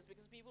disguises,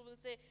 because people will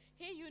say,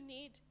 hey, you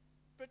need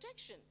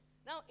protection.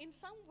 Now, in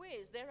some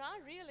ways, there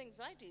are real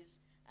anxieties,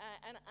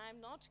 and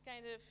I'm not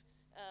kind of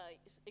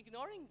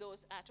ignoring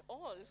those at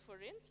all. For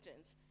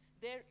instance,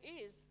 there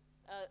is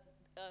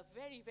a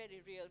very, very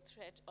real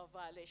threat of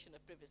violation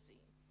of privacy.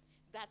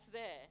 That's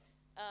there.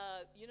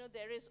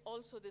 There is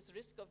also this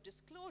risk of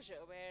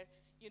disclosure where,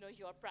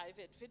 your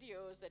private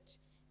videos that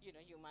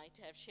you might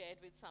have shared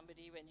with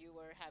somebody when you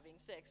were having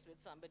sex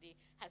with somebody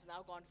has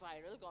now gone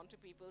viral, gone to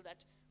people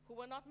who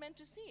were not meant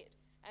to see it.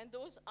 And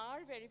those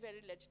are very,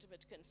 very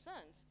legitimate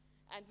concerns.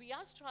 And we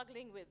are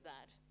struggling with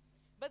that.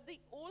 But the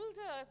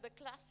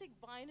classic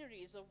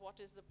binaries of what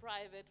is the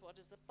private, what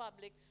is the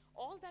public,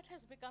 all that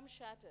has become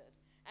shattered.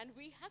 And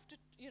we have to,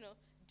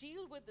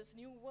 deal with this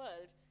new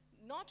world,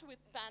 not with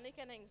panic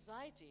and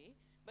anxiety,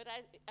 but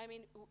I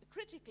mean,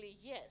 critically,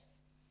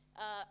 yes,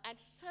 and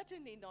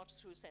certainly not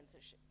through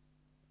censorship.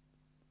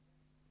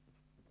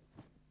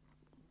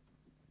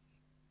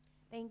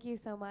 Thank you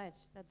so much.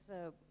 That's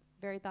a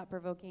very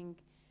thought-provoking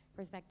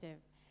perspective.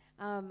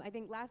 I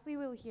think lastly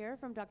we'll hear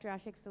from Dr.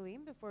 Ashique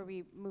Selim before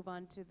we move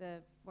on to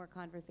the more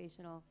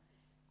conversational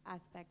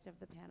aspect of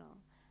the panel.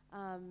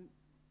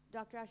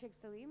 Dr. Ashique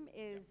Selim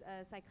is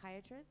a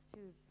psychiatrist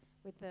who's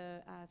with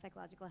the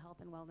Psychological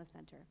Health and Wellness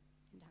Center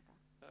in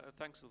Dhaka.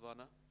 Thanks,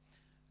 Sylvana.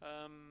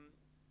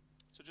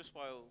 So just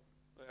while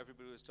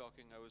everybody was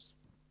talking, I was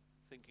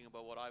thinking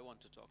about what I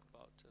want to talk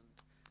about.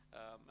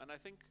 And I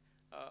think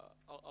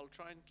I'll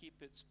try and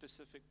keep it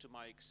specific to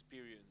my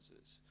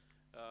experiences.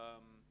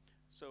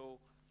 So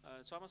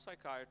I'm a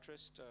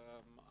psychiatrist.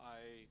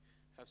 I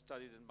have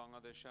studied in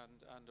Bangladesh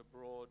and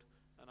abroad,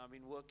 and I've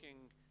been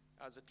working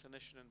as a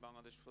clinician in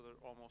Bangladesh for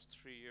almost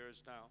 3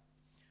 years now.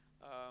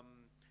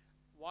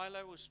 While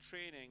I was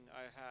training,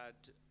 I had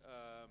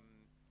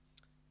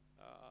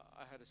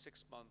a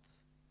 6-month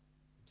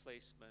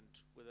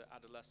placement with an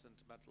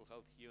adolescent mental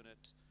health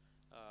unit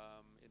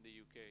in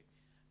the UK.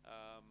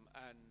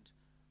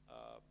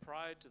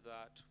 Prior to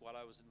that, while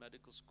I was in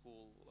medical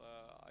school,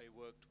 I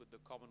worked with the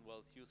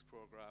Commonwealth Youth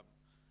Program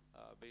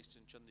based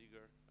in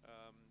Chandigarh,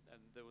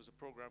 and there was a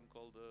program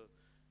called the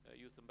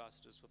Youth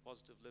Ambassadors for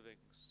Positive Living.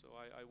 So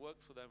I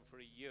worked for them for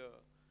a year.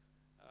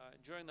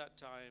 During that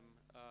time,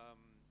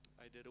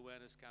 I did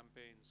awareness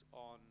campaigns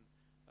on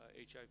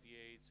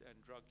HIV/AIDS and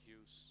drug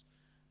use.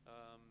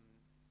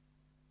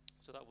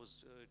 So that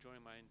was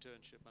during my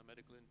internship, my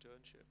medical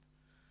internship.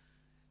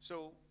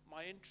 So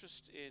my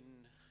interest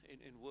in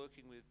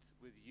working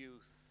with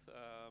youth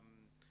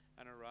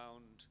and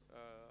around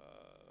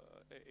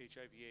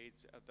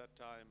HIV/AIDS at that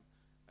time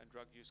and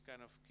drug use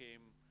kind of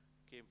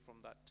came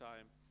from that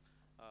time.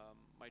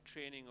 My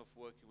training of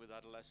working with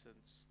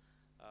adolescents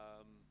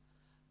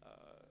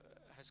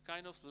has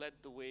kind of led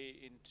the way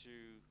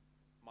into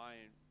my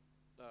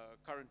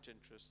current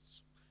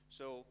interests.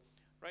 So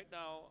right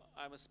now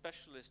I'm a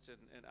specialist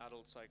in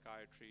adult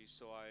psychiatry,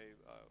 so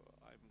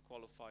I'm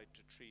qualified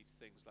to treat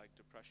things like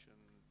depression,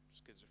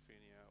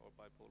 schizophrenia or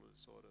bipolar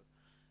disorder,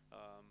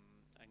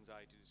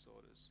 anxiety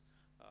disorders,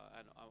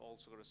 and I've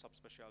also got a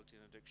subspecialty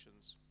in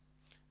addictions.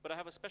 But I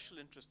have a special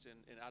interest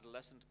in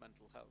adolescent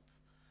mental health.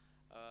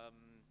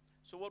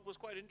 So what was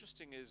quite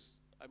interesting is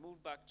I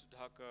moved back to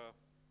Dhaka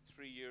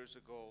 3 years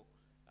ago,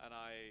 and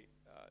I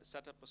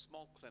set up a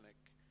small clinic,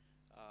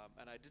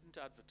 and I didn't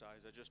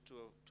advertise. I just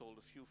told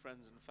a few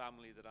friends and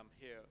family that I'm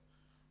here.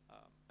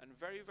 And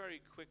very,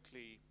 very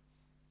quickly,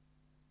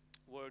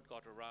 word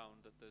got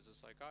around that there's a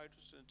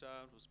psychiatrist in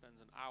town who spends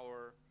an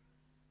hour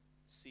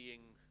seeing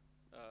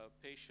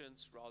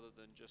patients rather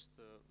than just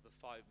the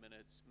 5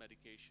 minutes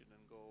medication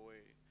and go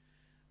away.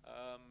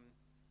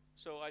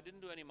 So I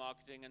didn't do any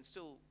marketing, and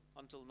still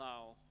until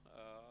now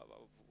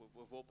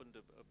we've opened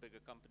a bigger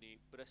company,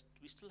 but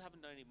we still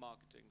haven't done any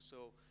marketing.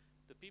 So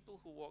the people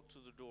who walk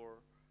through the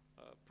door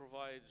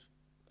provide,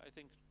 I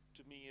think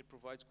to me it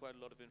provides quite a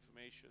lot of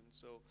information.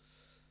 So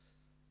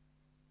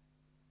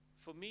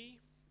for me,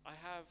 I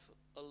have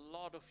a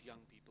lot of young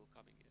people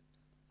coming in,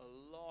 a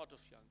lot of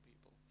young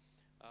people.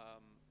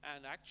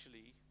 And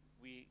actually,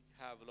 we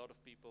have a lot of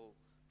people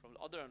from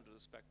the other end of the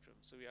spectrum.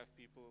 So we have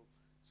people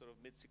sort of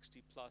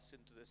mid-60 plus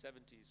into their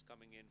 70s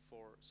coming in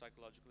for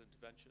psychological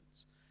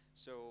interventions.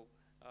 So,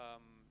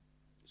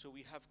 so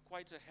we have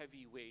quite a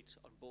heavy weight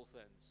on both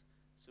ends.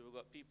 So we've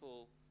got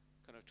people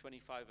kind of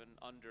 25 and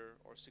under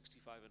or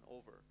 65 and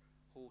over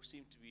who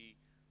seem to be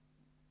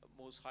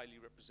most highly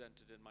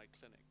represented in my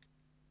clinic.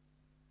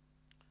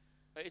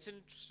 It's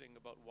interesting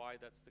about why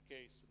that's the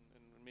case,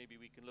 and maybe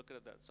we can look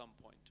at that at some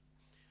point.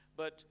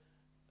 But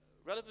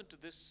relevant to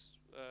this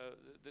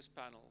this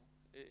panel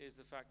is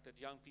the fact that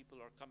young people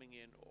are coming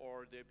in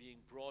or they're being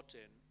brought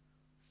in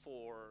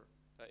for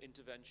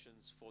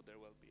interventions for their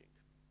well-being.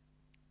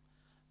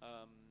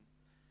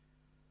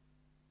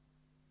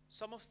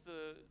 Some of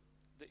the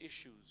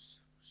issues,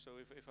 so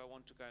if I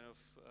want to kind of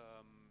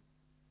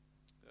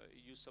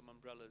use some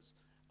umbrellas,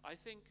 I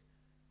think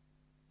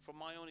from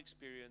my own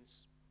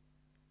experience,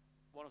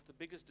 one of the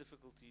biggest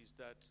difficulties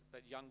that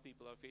young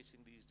people are facing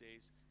these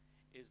days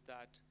is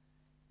that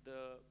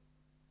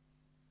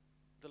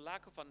the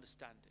lack of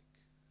understanding.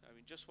 I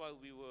mean, just while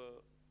we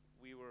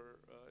were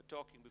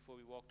talking before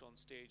we walked on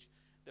stage,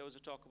 there was a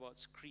talk about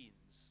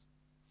screens.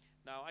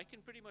 Now, I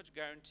can pretty much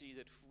guarantee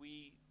that if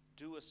we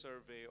do a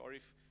survey, or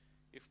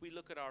if we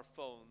look at our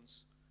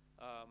phones,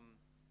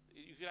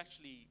 you can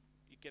actually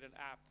get an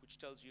app which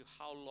tells you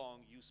how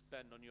long you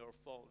spend on your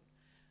phone.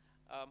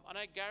 And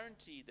I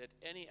guarantee that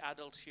any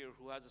adult here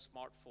who has a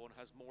smartphone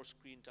has more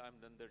screen time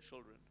than their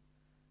children.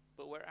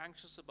 But we're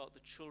anxious about the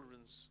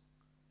children's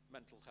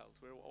mental health.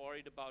 We're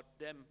worried about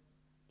them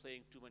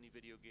playing too many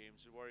video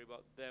games. We're worried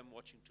about them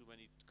watching too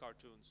many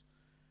cartoons.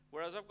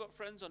 Whereas I've got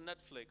friends on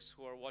Netflix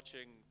who are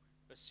watching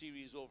a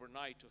series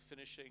overnight or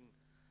finishing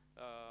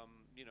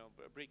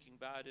Breaking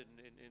Bad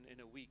in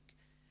a week.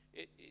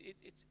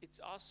 It's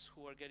us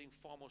who are getting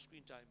far more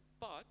screen time.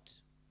 But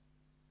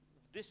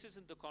this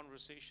isn't the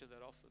conversation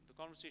that often. The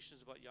conversation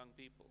is about young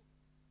people.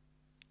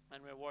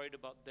 And we're worried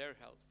about their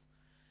health.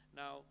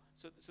 Now,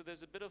 so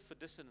there's a bit of a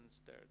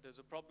dissonance there. There's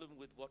a problem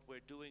with what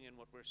we're doing and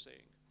what we're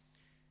saying.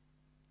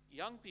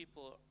 Young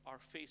people are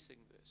facing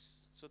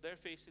this. So they're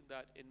facing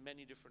that in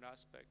many different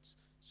aspects.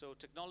 So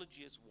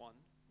technology is one,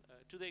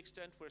 to the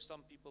extent where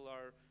some people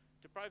are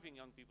depriving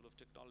young people of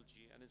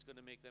technology and it's going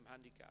to make them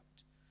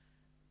handicapped.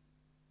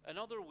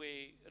 Another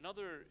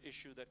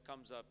issue that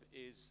comes up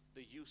is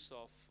the use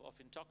of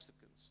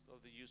intoxicants, or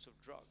the use of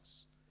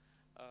drugs.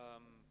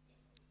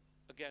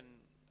 Again,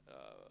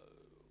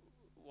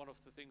 one of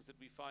the things that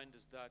we find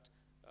is that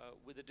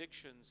with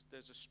addictions,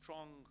 there's a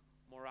strong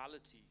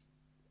morality,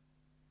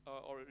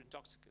 or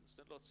intoxicants.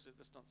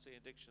 Let's not say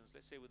addictions,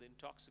 let's say with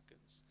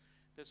intoxicants.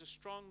 There's a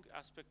strong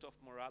aspect of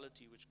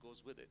morality which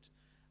goes with it,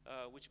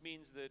 which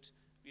means that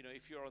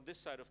if you're on this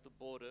side of the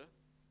border,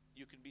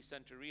 you can be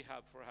sent to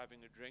rehab for having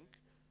a drink,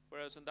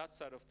 whereas on that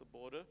side of the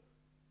border,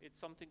 it's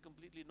something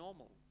completely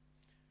normal.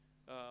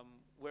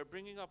 We're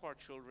bringing up our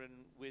children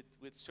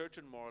with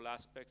certain moral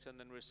aspects, and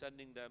then we're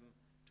sending them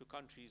to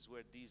countries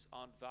where these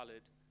aren't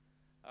valid,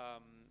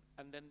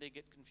 and then they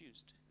get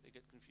confused.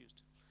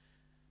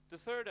 The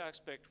third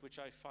aspect, which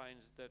I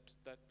find that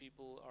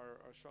people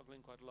are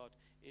struggling quite a lot,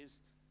 is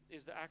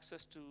the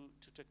access to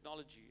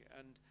technology,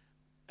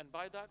 and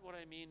by that what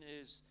I mean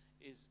is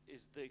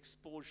the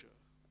exposure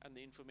and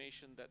the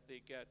information that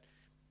they get.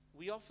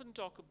 We often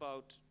talk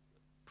about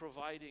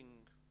providing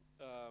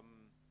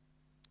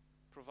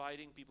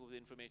people with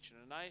information,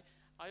 and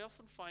I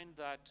often find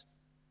that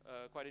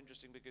quite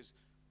interesting, because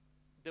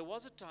there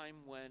was a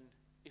time when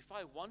if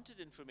I wanted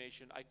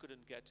information, I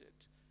couldn't get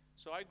it.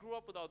 So I grew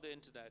up without the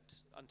internet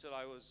until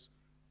I was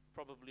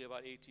probably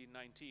about 18,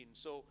 19.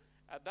 So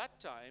at that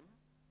time,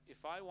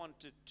 if I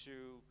wanted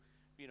to,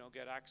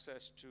 get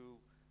access to,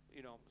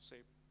 say,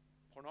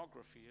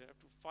 pornography, I have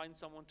to find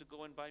someone to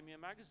go and buy me a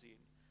magazine.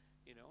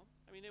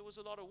 I mean, it was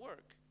a lot of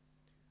work.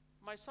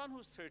 My son,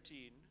 who's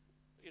 13,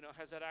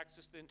 has had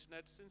access to the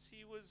internet since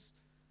he was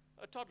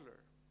a toddler.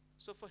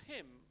 So for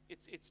him,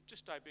 it's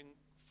just typing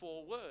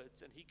 4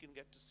 words and he can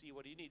get to see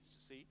what he needs to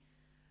see.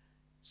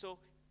 So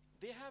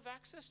they have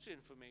access to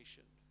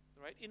information,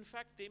 right? In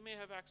fact, they may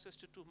have access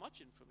to too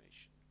much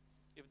information,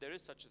 if there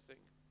is such a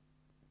thing.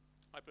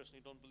 I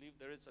personally don't believe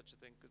there is such a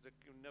thing, because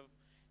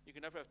you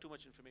can never have too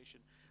much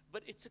information.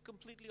 But it's a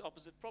completely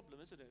opposite problem,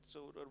 isn't it?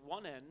 So at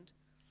one end,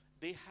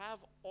 they have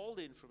all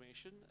the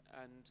information,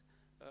 and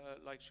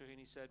like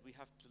Shohini said, we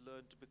have to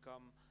learn to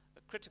become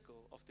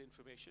critical of the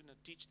information and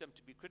teach them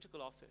to be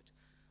critical of it.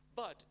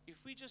 But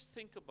if we just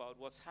think about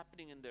what's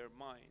happening in their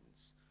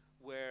minds,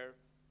 where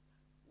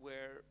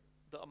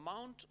the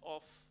amount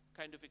of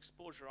kind of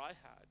exposure I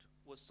had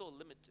was so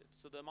limited,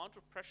 so the amount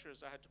of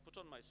pressures I had to put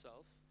on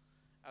myself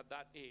at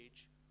that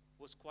age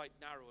was quite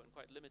narrow and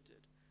quite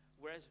limited.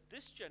 Whereas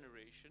this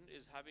generation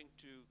is having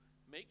to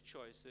make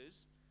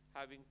choices,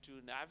 having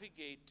to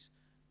navigate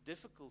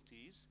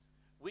difficulties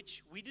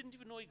which we didn't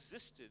even know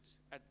existed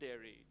at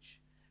their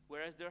age.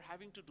 Whereas they're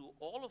having to do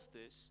all of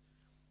this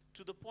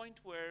to the point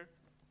where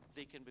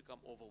they can become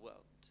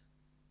overwhelmed.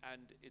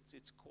 And it's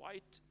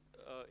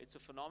a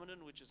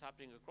phenomenon which is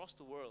happening across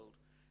the world,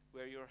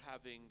 where you're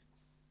having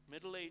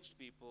middle-aged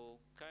people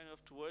kind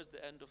of towards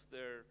the end of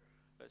their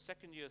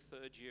second year,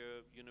 third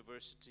year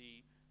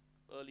university,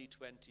 early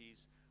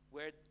 20s,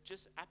 where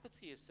just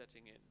apathy is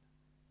setting in,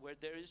 where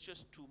there is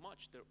just too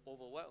much. They're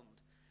overwhelmed,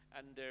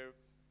 and they're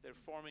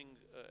forming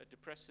a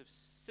depressive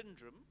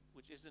syndrome,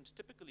 which isn't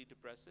typically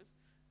depressive,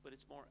 but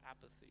it's more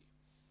apathy.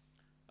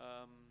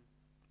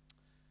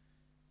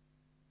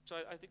 So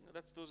I think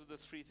those are the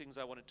 3 things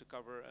I wanted to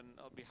cover, and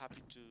I'll be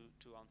happy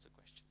to answer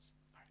questions.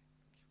 All right,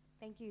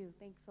 Thank you.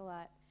 Thanks a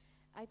lot.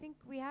 I think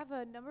we have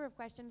a number of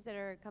questions that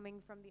are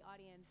coming from the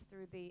audience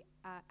through the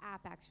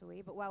app,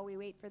 actually. But while we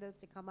wait for those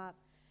to come up,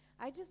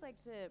 I'd just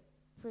like to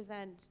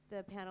present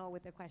the panel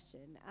with a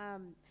question.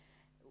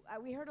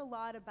 We heard a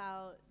lot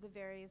about the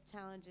various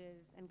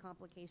challenges and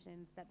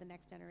complications that the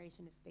next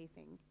generation is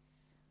facing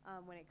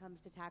when it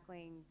comes to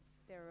tackling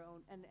their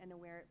own and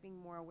being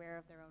more aware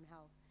of their own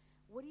health.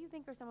 What do you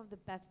think are some of the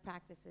best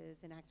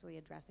practices in actually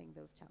addressing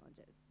those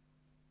challenges?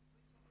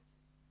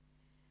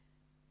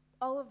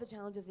 All of the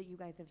challenges that you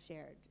guys have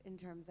shared in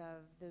terms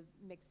of the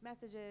mixed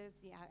messages,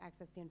 the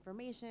access to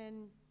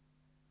information,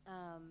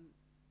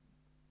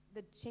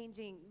 the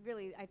changing,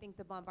 really, I think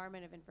the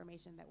bombardment of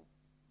information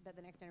that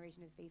the next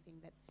generation is facing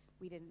that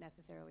we didn't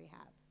necessarily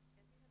have.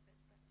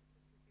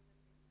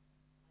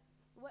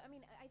 Well, I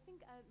mean, I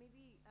think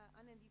maybe,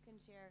 Anand, you can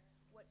share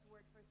what's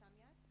worked for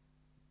Samyak.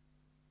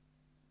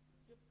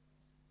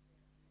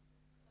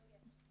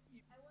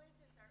 I wanted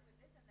to start with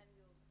this and then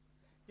we'll...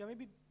 Yeah,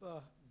 maybe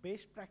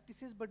best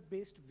practices, but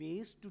best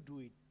ways to do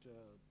it,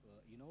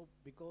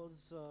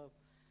 because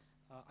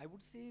I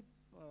would say,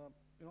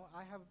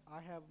 I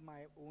have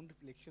my own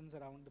reflections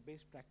around the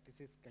best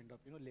practices, kind of,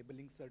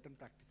 labeling certain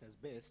practice as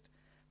best,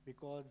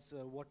 because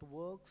what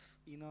works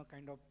in a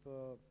kind of,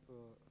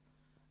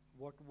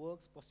 what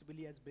works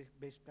possibly as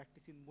best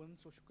practice in one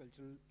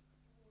sociocultural,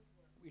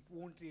 it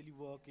won't really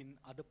work in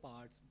other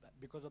parts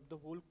because of the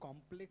whole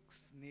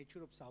complex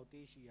nature of South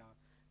Asia,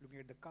 looking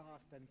at the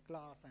caste and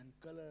class and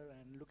color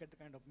and look at the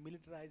kind of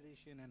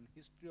militarization and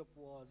history of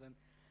wars. And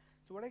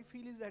so what I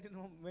feel is that,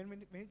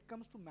 when it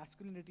comes to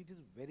masculinity, it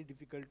is very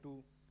difficult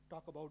to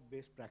talk about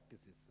best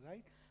practices,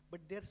 right?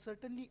 But there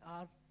certainly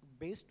are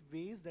best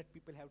ways that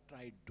people have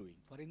tried doing.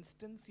 For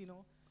instance,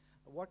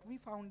 what we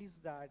found is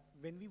that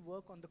when we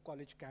work on the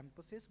college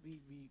campuses,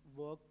 we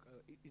work,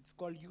 it's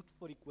called Youth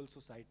for Equal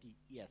Society,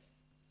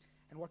 yes.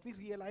 And what we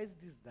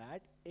realized is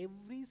that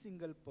every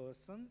single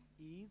person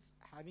is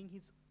having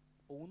his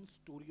own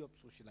story of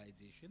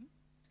socialization,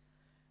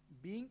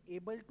 being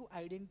able to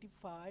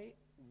identify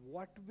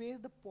what were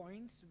the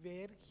points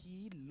where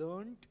he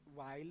learned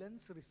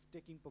violence,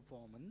 risk-taking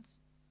performance,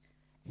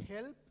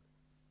 help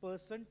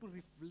person to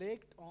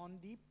reflect on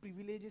the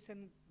privileges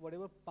and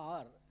whatever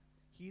power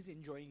he is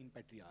enjoying in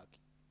patriarchy.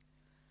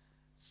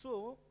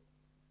 So,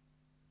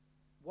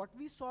 what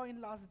we saw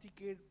in last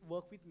decade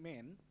work with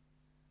men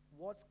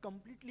was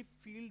completely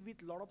filled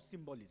with lot of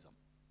symbolism,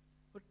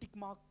 or tick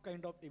mark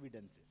kind of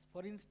evidences.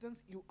 For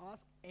instance, you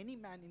ask any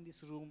man in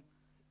this room,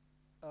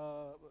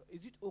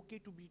 is it okay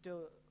to beat a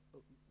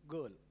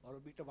girl or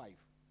beat a wife?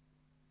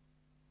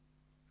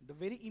 The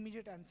very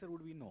immediate answer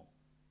would be no.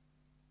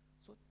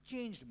 So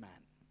changed man,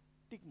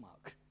 tick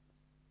mark.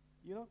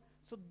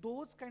 So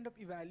those kind of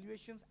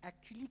evaluations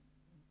actually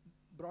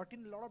brought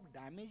in a lot of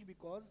damage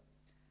because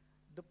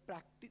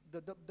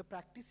the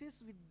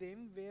practices with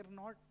them were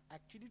not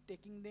actually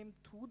taking them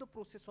through the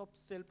process of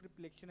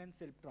self-reflection and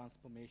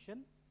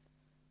self-transformation,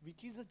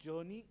 which is a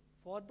journey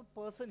for the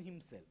person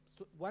himself.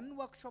 So one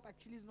workshop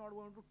actually is not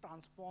going to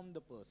transform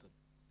the person,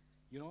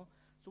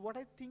 So what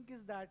I think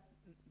is that,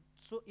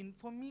 so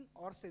informing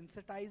or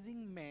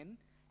sensitizing men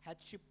had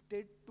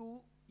shifted to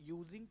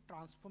using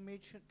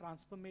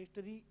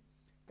transformatory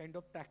kind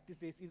of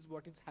practices is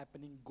what is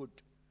happening good.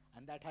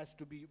 And that has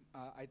to be,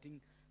 I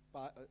think,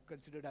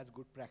 considered as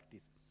good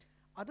practice.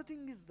 Other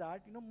thing is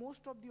that,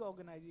 most of the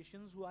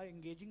organizations who are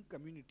engaging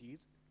communities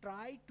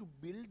try to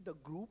build the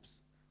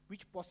groups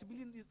which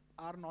possibly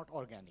are not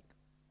organic.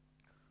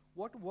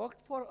 What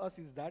worked for us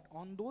is that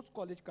on those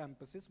college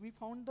campuses, we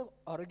found the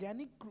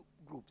organic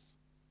groups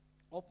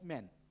of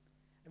men.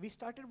 And we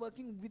started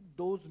working with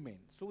those men.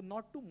 So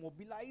not to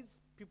mobilize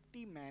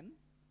 50 men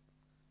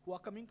who are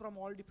coming from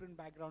all different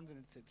backgrounds and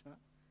etc.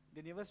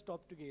 They never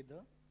stop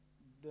together.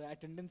 The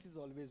attendance is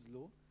always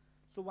low.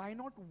 So why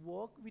not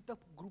work with a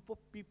group of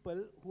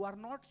people who are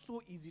not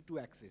so easy to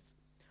access?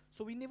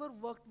 So we never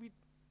worked with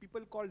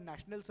people called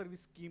National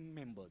Service Scheme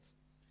members,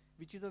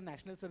 which is a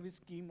national service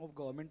scheme of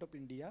Government of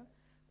India.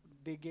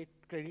 They get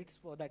credits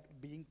for that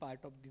being part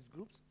of these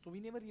groups. So we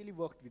never really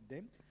worked with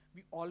them.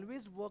 We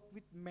always work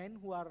with men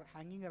who are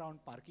hanging around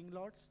parking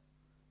lots,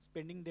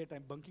 spending their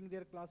time bunking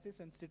their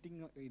classes and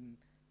sitting in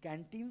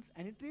canteens,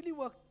 and it really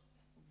worked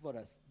for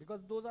us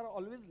because those are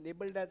always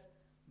labeled as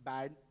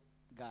bad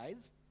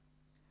guys.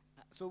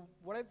 So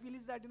what I feel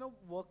is that,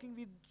 working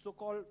with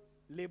so-called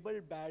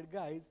labeled bad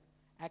guys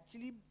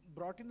actually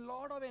brought in a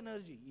lot of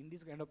energy in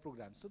these kind of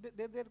programs. So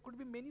there could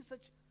be many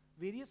such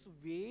various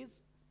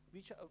ways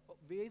which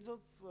ways of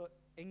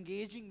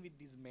engaging with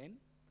these men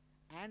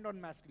and on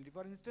masculinity.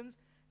 For instance,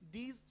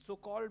 these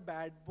so-called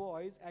bad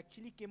boys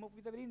actually came up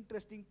with a very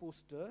interesting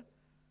poster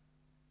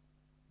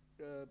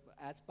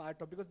as part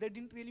of, because they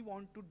didn't really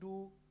want to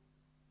do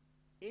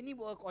any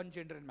work on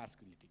gender and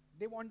masculinity.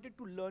 They wanted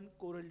to learn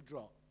Corel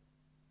Draw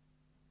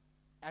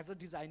as a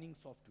designing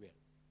software.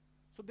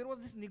 So there was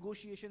this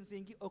negotiation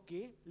saying,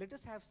 okay, let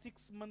us have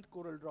 6-month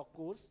Corel Draw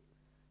course,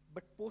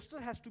 but poster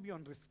has to be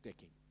on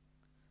risk-taking.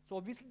 So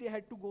obviously they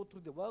had to go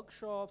through the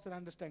workshops and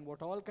understand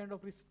what all kind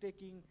of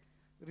risk-taking,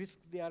 risks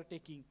they are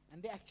taking.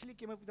 And they actually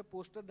came up with a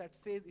poster that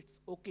says it's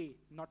okay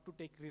not to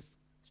take risks,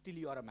 still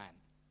you are a man.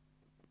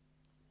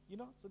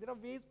 So there are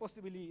ways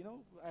possibly,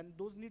 and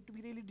those need to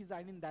be really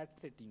designed in that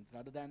settings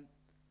rather than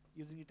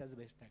using it as a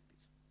best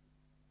practice.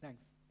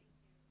 Thanks.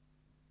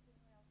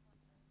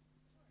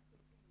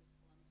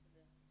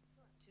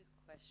 Two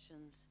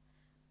questions.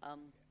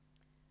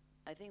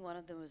 I think one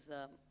of them was,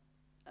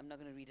 I'm not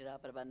going to read it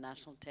out, but about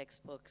national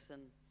textbooks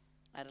and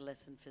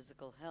adolescent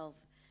physical health.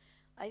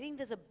 I think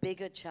there's a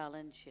bigger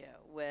challenge here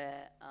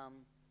where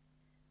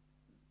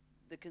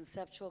the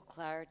conceptual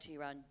clarity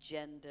around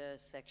gender,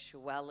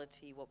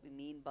 sexuality, what we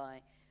mean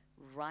by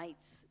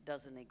rights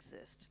doesn't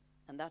exist.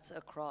 And that's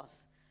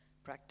across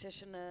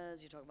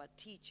practitioners, you talk about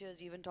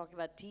teachers, you even talking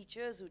about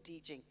teachers who are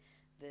teaching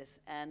this.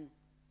 And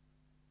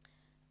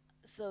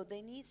so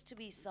there needs to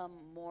be some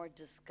more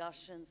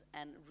discussions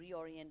and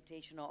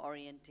reorientation or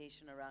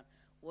orientation around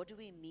what do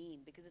we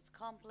mean, because it's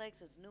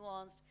complex, it's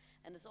nuanced,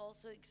 and it's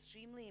also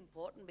extremely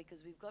important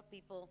because we've got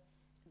people,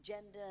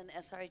 gender and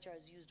SRHR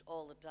is used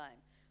all the time.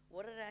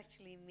 What it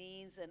actually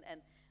means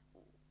and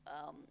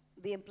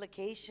the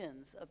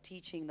implications of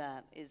teaching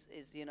that is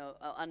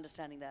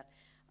understanding that.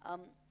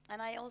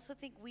 And I also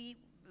think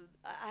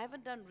I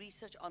haven't done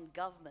research on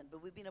government,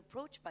 but we've been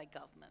approached by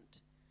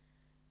government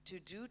to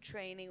do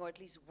training or at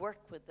least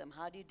work with them.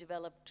 How do you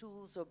develop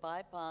tools or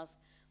bypass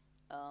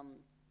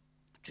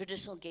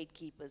traditional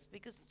gatekeepers?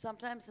 Because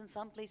sometimes in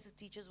some places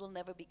teachers will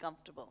never be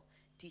comfortable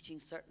teaching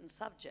certain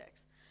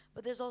subjects.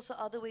 But there's also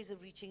other ways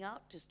of reaching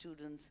out to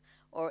students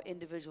or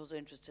individuals who are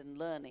interested in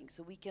learning.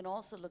 So we can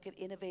also look at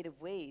innovative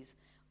ways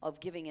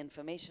of giving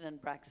information,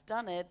 and BRAC's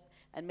done it,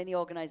 and many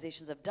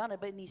organizations have done it,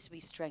 but it needs to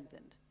be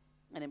strengthened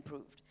and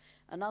improved.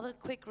 Another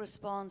quick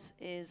response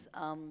is,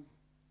 I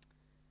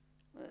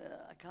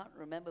can't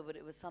remember, but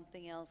it was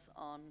something else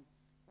on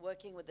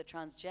working with the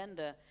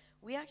transgender.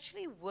 We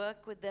actually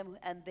work with them,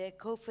 and they're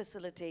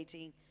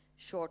co-facilitating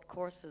short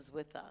courses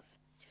with us.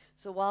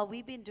 So while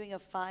we've been doing a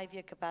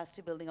 5-year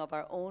capacity building of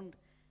our own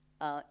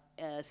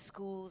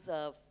schools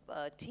of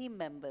team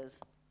members,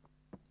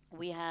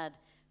 we had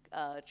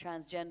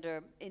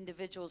transgender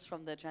individuals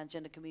from the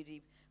transgender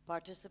community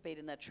participate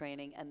in that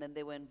training, and then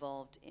they were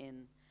involved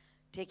in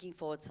taking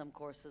forward some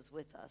courses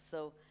with us.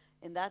 So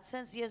in that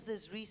sense, yes,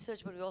 there's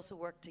research, but we also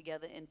work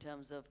together in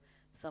terms of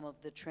some of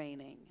the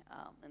training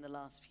in the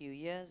last few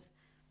years.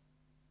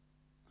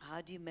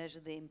 How do you measure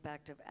the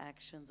impact of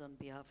actions on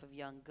behalf of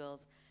young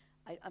girls?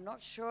 I'm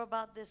not sure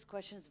about this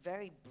question. It's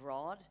very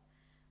broad.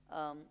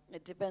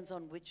 It depends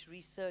on which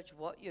research,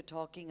 what you're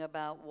talking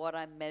about, what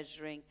I'm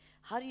measuring.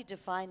 How do you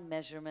define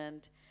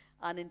measurement?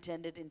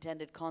 Unintended,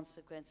 intended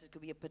consequences. It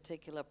could be a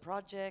particular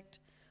project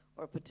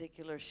or a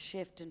particular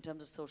shift in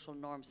terms of social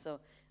norms. So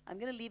I'm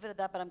going to leave it at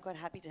that, but I'm quite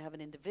happy to have an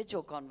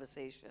individual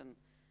conversation.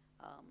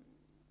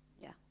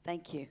 Yeah,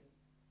 thank you.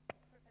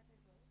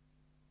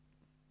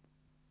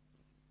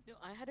 No,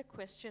 I had a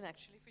question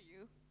actually for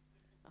you.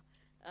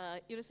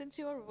 Since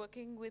you are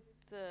working with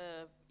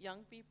young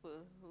people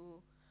who,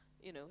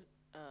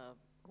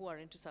 who are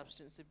into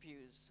substance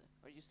abuse,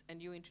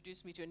 and you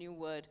introduced me to a new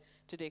word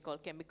today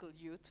called chemical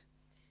youth.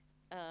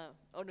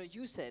 Oh no,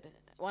 you said,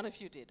 one of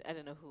you did, I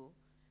don't know who,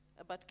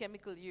 but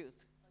chemical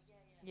youth. Oh,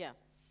 yeah.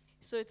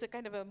 So it's a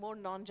kind of a more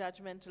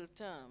non-judgmental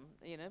term,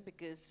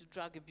 because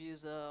drug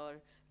abuser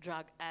or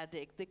drug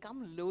addict, they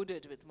come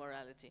loaded with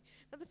morality.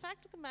 Now the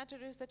fact of the matter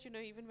is that,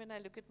 even when I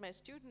look at my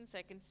students,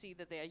 I can see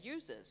that they are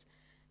users.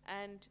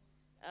 And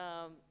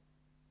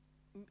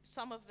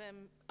some of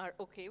them are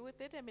okay with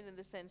it, in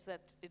the sense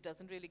that it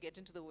doesn't really get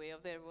into the way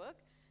of their work.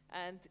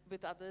 And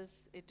with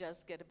others, it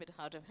does get a bit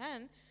out of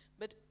hand.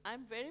 But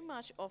I'm very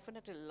much often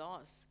at a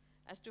loss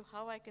as to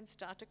how I can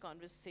start a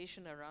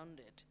conversation around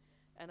it.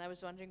 And I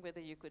was wondering whether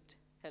you could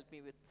help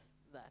me with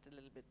that a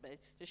little bit by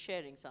just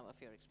sharing some of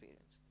your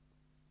experience.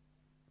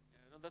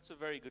 Yeah, no, that's a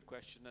very good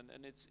question, and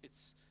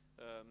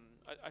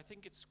I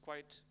think it's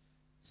quite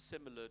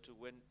similar to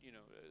when,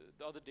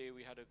 the other day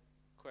we had a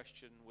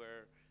question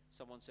where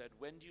someone said,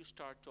 when do you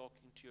start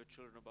talking to your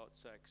children about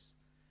sex?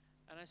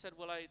 And I said,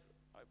 well, I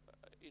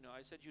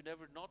said you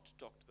never not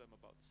talk to them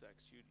about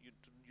sex.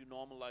 You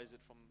normalize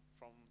it from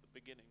the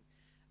beginning.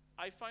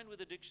 I find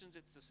with addictions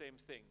it's the same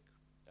thing.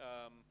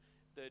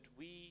 That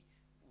we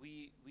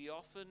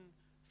often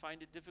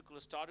find it difficult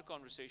to start a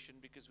conversation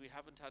because we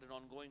haven't had an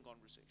ongoing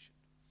conversation.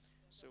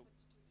 So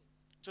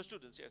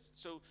students, yes.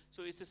 So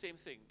it's the same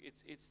thing.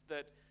 It's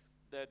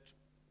that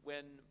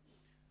when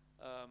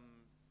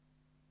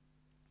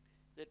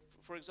that,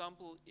 for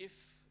example, if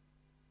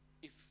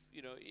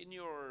in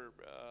your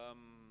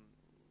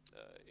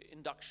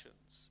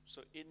inductions,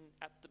 so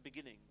at the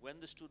beginning, when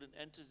the student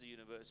enters the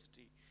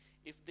university,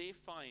 if they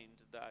find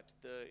that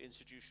the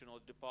institution or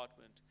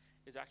department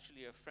is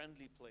actually a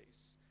friendly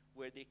place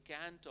where they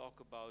can talk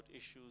about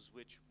issues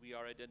which we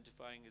are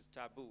identifying as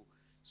taboo.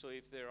 So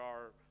if there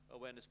are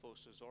awareness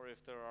posters, or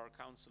if there are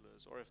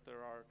counselors, or if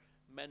there are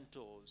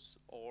mentors,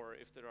 or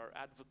if there are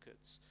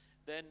advocates,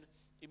 then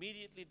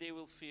immediately they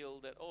will feel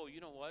that, oh,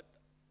 you know what,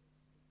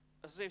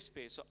 a safe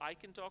space. So I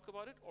can talk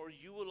about it, or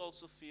you will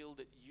also feel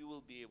that you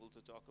will be able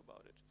to talk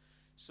about it.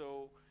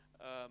 So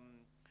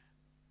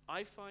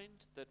I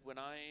find that when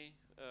I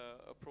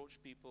approach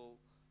people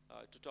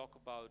to talk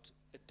about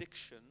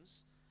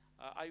addictions,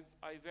 I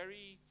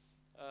very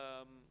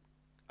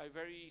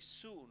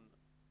soon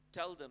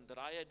tell them that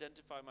I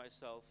identify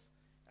myself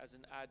as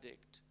an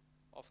addict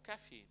of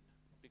caffeine,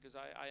 because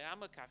I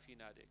am a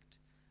caffeine addict.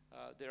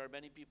 There are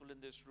many people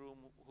in this room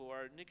who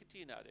are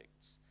nicotine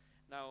addicts.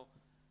 Now,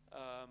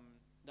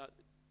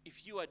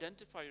 if you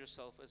identify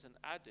yourself as an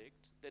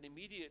addict, then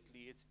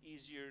immediately it's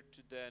easier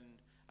to then,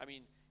 I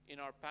mean, in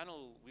our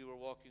panel, we were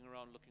walking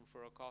around looking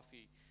for a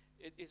coffee.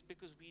 It's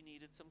because we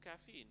needed some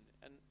caffeine,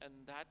 and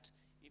that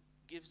it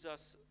gives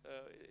us,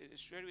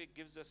 it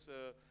gives us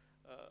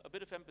a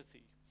bit of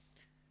empathy.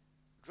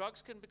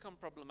 Drugs can become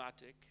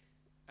problematic,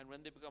 and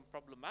when they become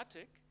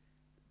problematic,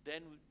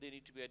 then they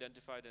need to be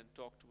identified and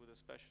talked to with a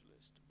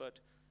specialist. But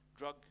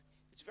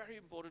it's very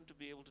important to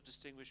be able to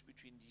distinguish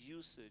between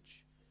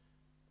usage,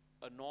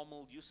 a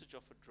normal usage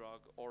of a drug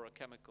or a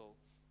chemical,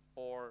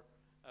 or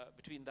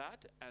between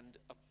that and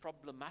a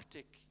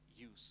problematic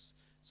use.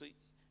 So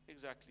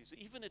exactly, so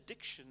even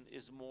addiction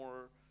is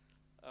more,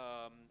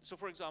 so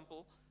for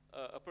example,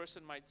 a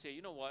person might say,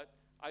 you know what,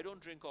 I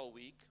don't drink all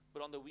week,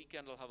 but on the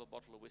weekend I'll have a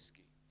bottle of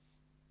whiskey.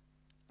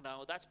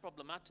 Now that's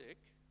problematic,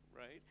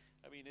 right?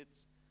 I mean,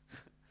 it's,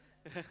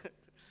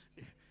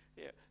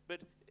 yeah,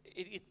 but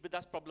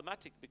that's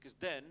problematic, because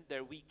then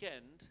their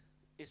weekend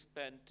is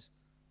spent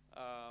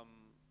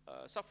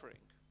suffering,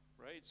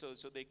 right? So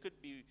they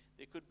could be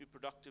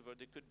productive, or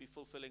they could be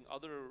fulfilling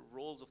other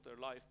roles of their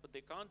life, but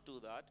they can't do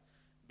that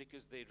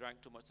because they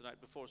drank too much the night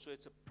before. So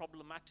it's a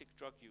problematic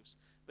drug use,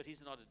 but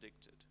he's not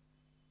addicted.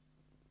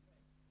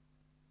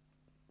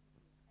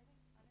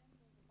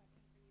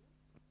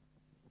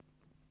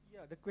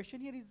 Yeah, the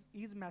question here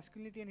is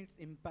masculinity and its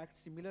impact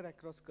similar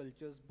across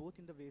cultures, both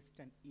in the West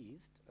and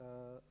East?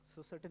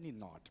 So certainly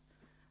not.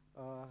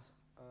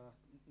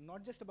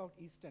 Not just about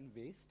East and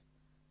West,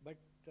 but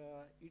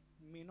it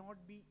may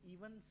not be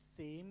even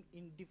same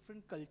in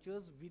different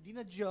cultures within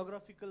a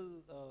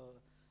geographical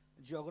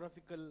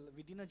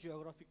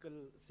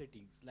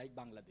settings, like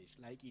Bangladesh,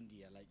 like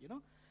India, like, you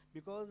know,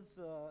 because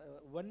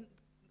one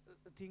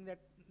thing that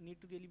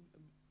need to really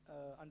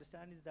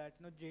understand is that,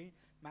 you know,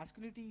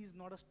 masculinity is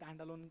not a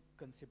standalone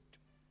concept.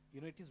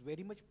 You know, it is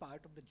very much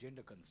part of the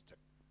gender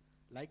construct.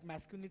 Like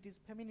masculinities,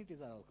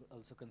 feminities are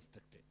also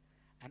constructed.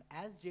 And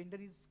as gender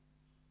is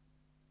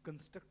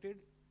constructed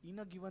in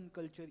a given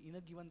culture, in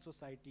a given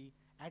society,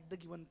 at the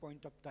given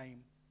point of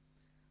time,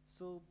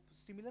 so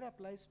similar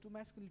applies to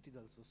masculinities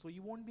also. So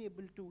you won't be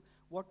able to,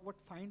 what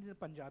finds a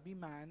Punjabi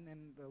man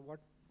and what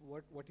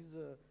is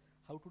a,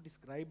 how to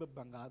describe a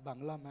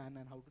Bangla man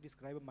and how to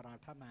describe a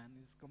Maratha man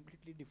is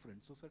completely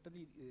different. So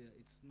certainly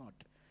it's not.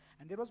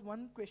 And there was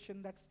one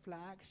question that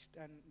flashed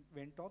and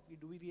went off.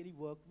 Do we really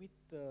work with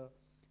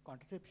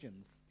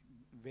contraceptions,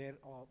 where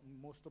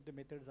most of the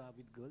methods are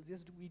with girls?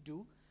 Yes, we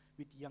do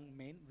with young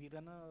men. We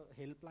run a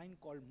helpline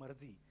called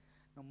Marzi.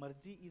 Now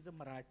Marzi is a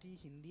Marathi,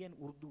 Hindi and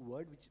Urdu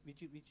word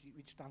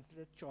which translates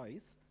as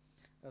choice.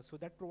 So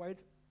that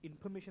provides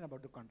information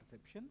about the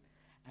contraception.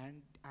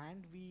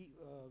 And we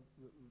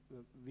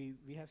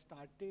have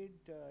started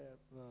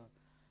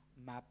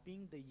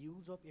mapping the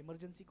use of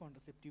emergency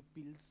contraceptive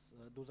pills.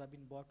 Those have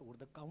been bought over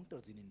the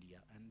counters in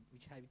India, and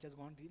which has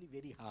gone really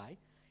very high.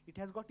 It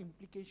has got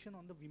implication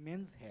on the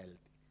women's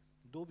health,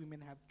 though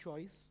women have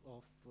choice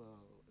of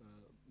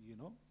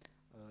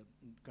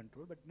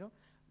control. But no,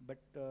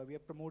 we are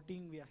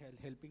promoting, we are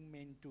helping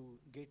men to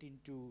get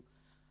into.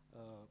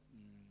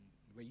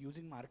 We're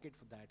using market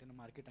for that and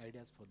market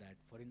ideas for that.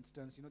 For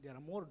instance, you know, there are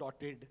more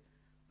dotted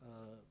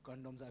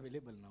condoms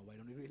available now. Why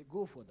don't we really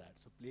go for that?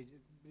 So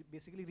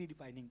basically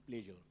redefining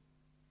pleasure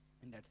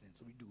in that sense.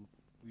 So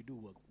we do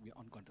work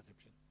on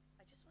contraception.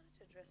 I just wanted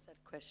to address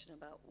that question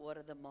about what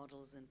are the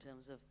models in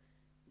terms of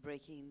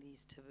breaking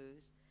these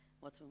taboos,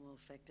 what's more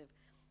effective.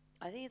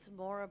 I think it's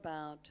more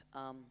about,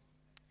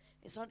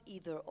 it's not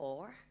either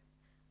or.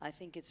 I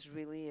think it's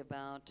really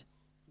about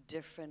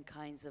different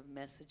kinds of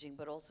messaging,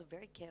 but also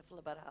very careful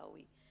about how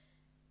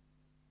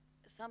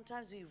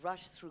sometimes we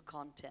rush through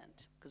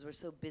content because we're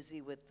so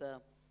busy with the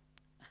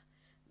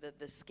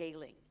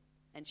scaling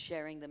and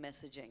sharing the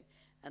messaging.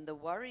 And the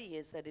worry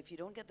is that if you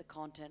don't get the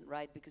content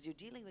right, because you're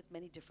dealing with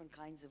many different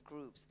kinds of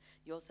groups,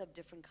 you also have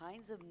different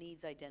kinds of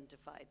needs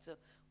identified. So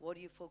what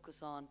do you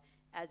focus on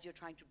as you're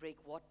trying to break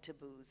what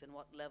taboos and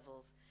what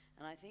levels?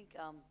 And I think,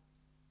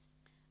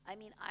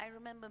 I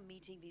remember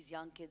meeting these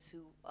young kids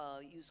who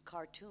use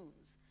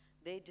cartoons.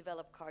 They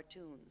develop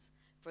cartoons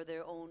for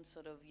their own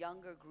sort of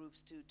younger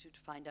groups to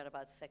find out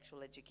about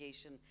sexual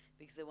education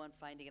because they weren't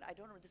finding it. I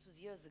don't know, this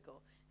was years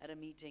ago at a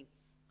meeting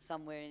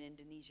somewhere in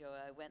Indonesia, or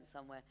I went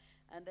somewhere.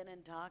 And then in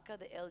Dhaka,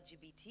 the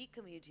LGBT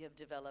community have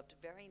developed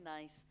very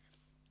nice,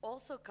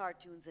 also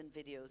cartoons and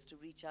videos to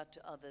reach out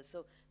to others.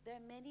 So there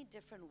are many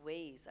different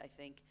ways, I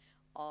think,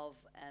 of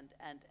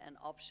and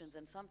options,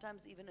 and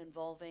sometimes even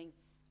involving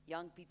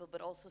young people,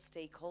 but also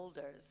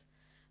stakeholders.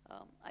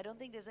 I don't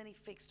think there's any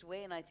fixed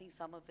way, and I think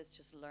some of it's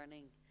just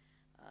learning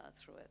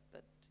through it.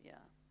 But yeah,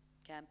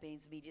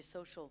 campaigns, media,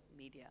 social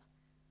media,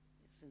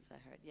 since I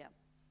heard, yeah.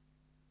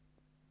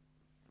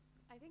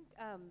 I think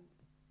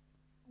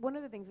one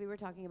of the things we were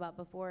talking about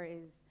before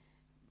is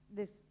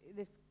this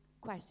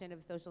question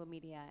of social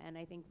media, and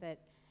I think that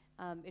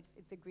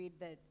it's agreed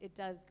that it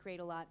does create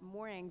a lot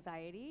more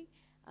anxiety,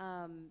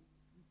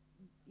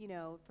 you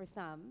know, for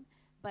some.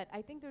 But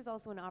I think there's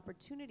also an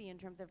opportunity in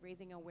terms of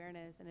raising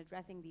awareness and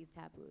addressing these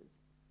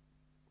taboos.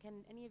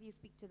 Can any of you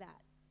speak to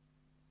that?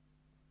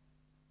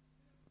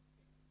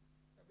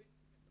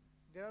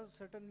 There are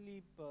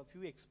certainly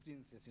few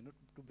experiences, you know,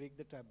 to break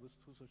the taboos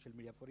through social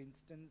media. For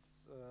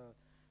instance,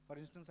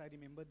 I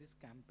remember this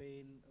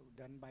campaign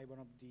done by one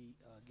of the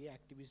gay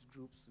activist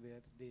groups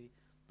where they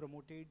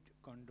promoted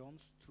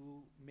condoms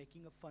through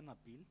making a fun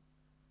appeal.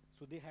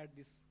 So they had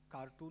this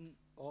cartoon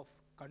of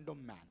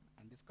Condom Man,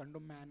 and this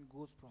Condom Man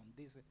goes from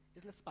this,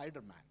 it's like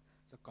Spider-Man.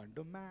 So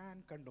Condom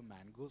Man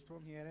goes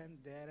from here and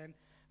there, and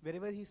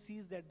wherever he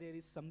sees that there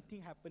is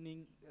something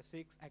happening,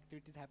 sex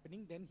activities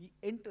happening, then he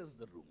enters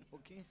the room,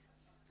 okay?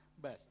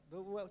 Bas,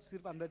 तो वो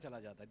सिर्फ अंदर चला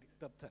जाता है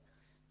तब तक.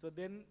 So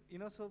then, you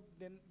know, so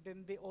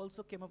then they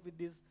also came up with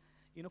this,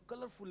 you know,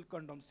 colorful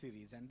condom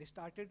series, and they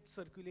started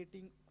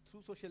circulating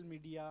through social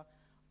media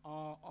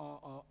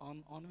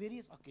on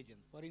various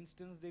occasions. For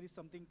instance, there is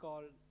something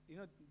called, you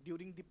know,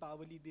 during the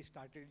Pawar they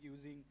started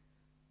using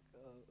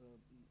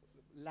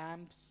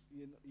lamps,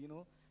 you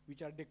know,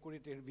 which are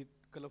decorated with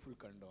colorful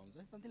condoms,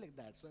 and something like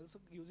that. So also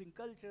using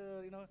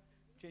culture, you know,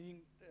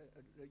 changing,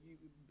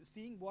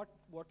 seeing what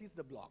is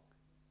the block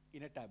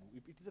in a taboo.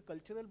 If it is a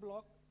cultural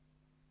block,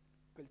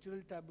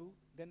 cultural taboo,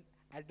 then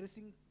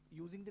addressing,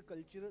 using the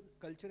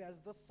culture as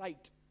the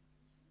site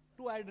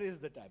to address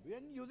the taboo,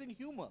 and using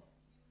humor.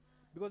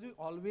 Because we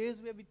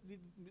always we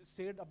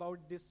said about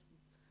this,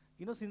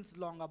 you know, since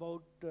long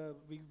about,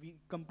 we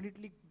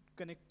completely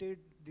connected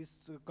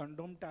this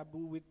condom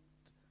taboo with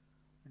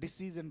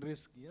disease and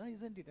risk, yeah,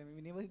 isn't it? I mean,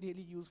 we never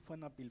really use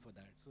fun appeal for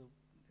that, so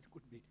it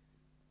could be.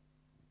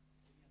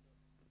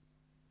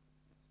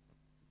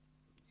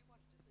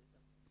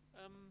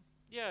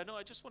 Yeah, no,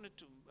 I just wanted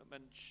to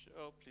mention,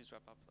 oh, please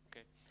wrap up,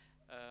 okay.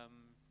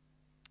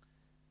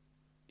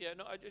 Yeah,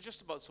 no,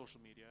 just about social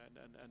media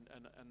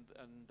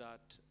and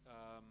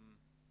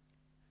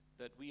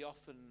that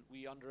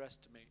we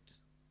underestimate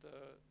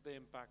the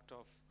impact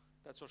of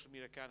that social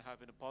media can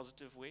have in a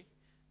positive way,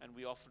 and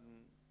we often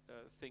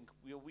think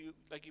we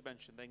like you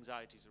mentioned, the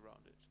anxieties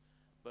around it,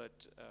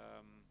 but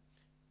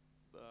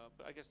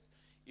I guess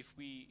if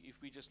we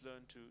just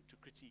learn to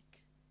critique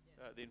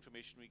the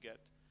information we get,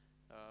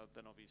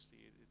 then obviously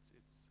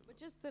it's. But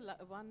just the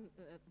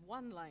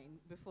one line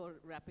before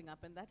wrapping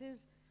up, and that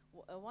is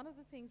one of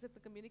the things that the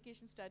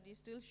communication studies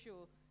still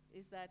show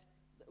is that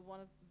one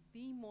of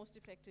the most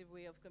effective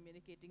way of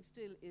communicating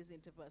still is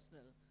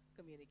interpersonal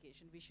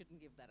communication. We shouldn't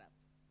give that up.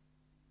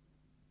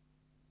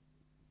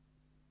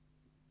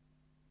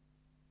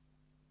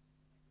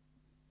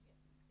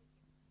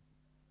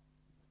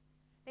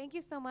 Thank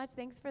you so much.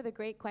 Thanks for the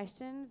great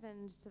questions,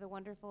 and to the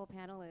wonderful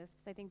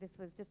panelists. I think this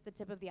was just the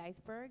tip of the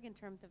iceberg in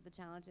terms of the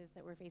challenges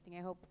that we're facing.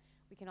 I hope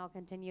we can all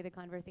continue the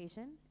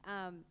conversation.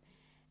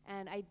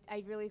 And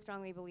I really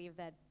strongly believe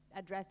that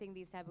addressing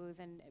these taboos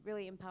and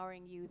really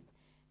empowering youth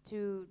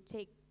to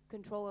take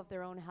control of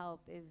their own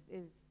health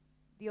is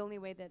the only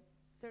way that,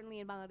 certainly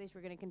in Bangladesh,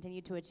 we're going to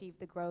continue to achieve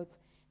the growth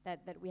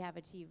that we have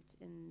achieved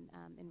in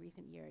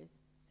recent years.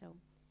 So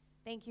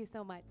thank you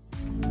so much.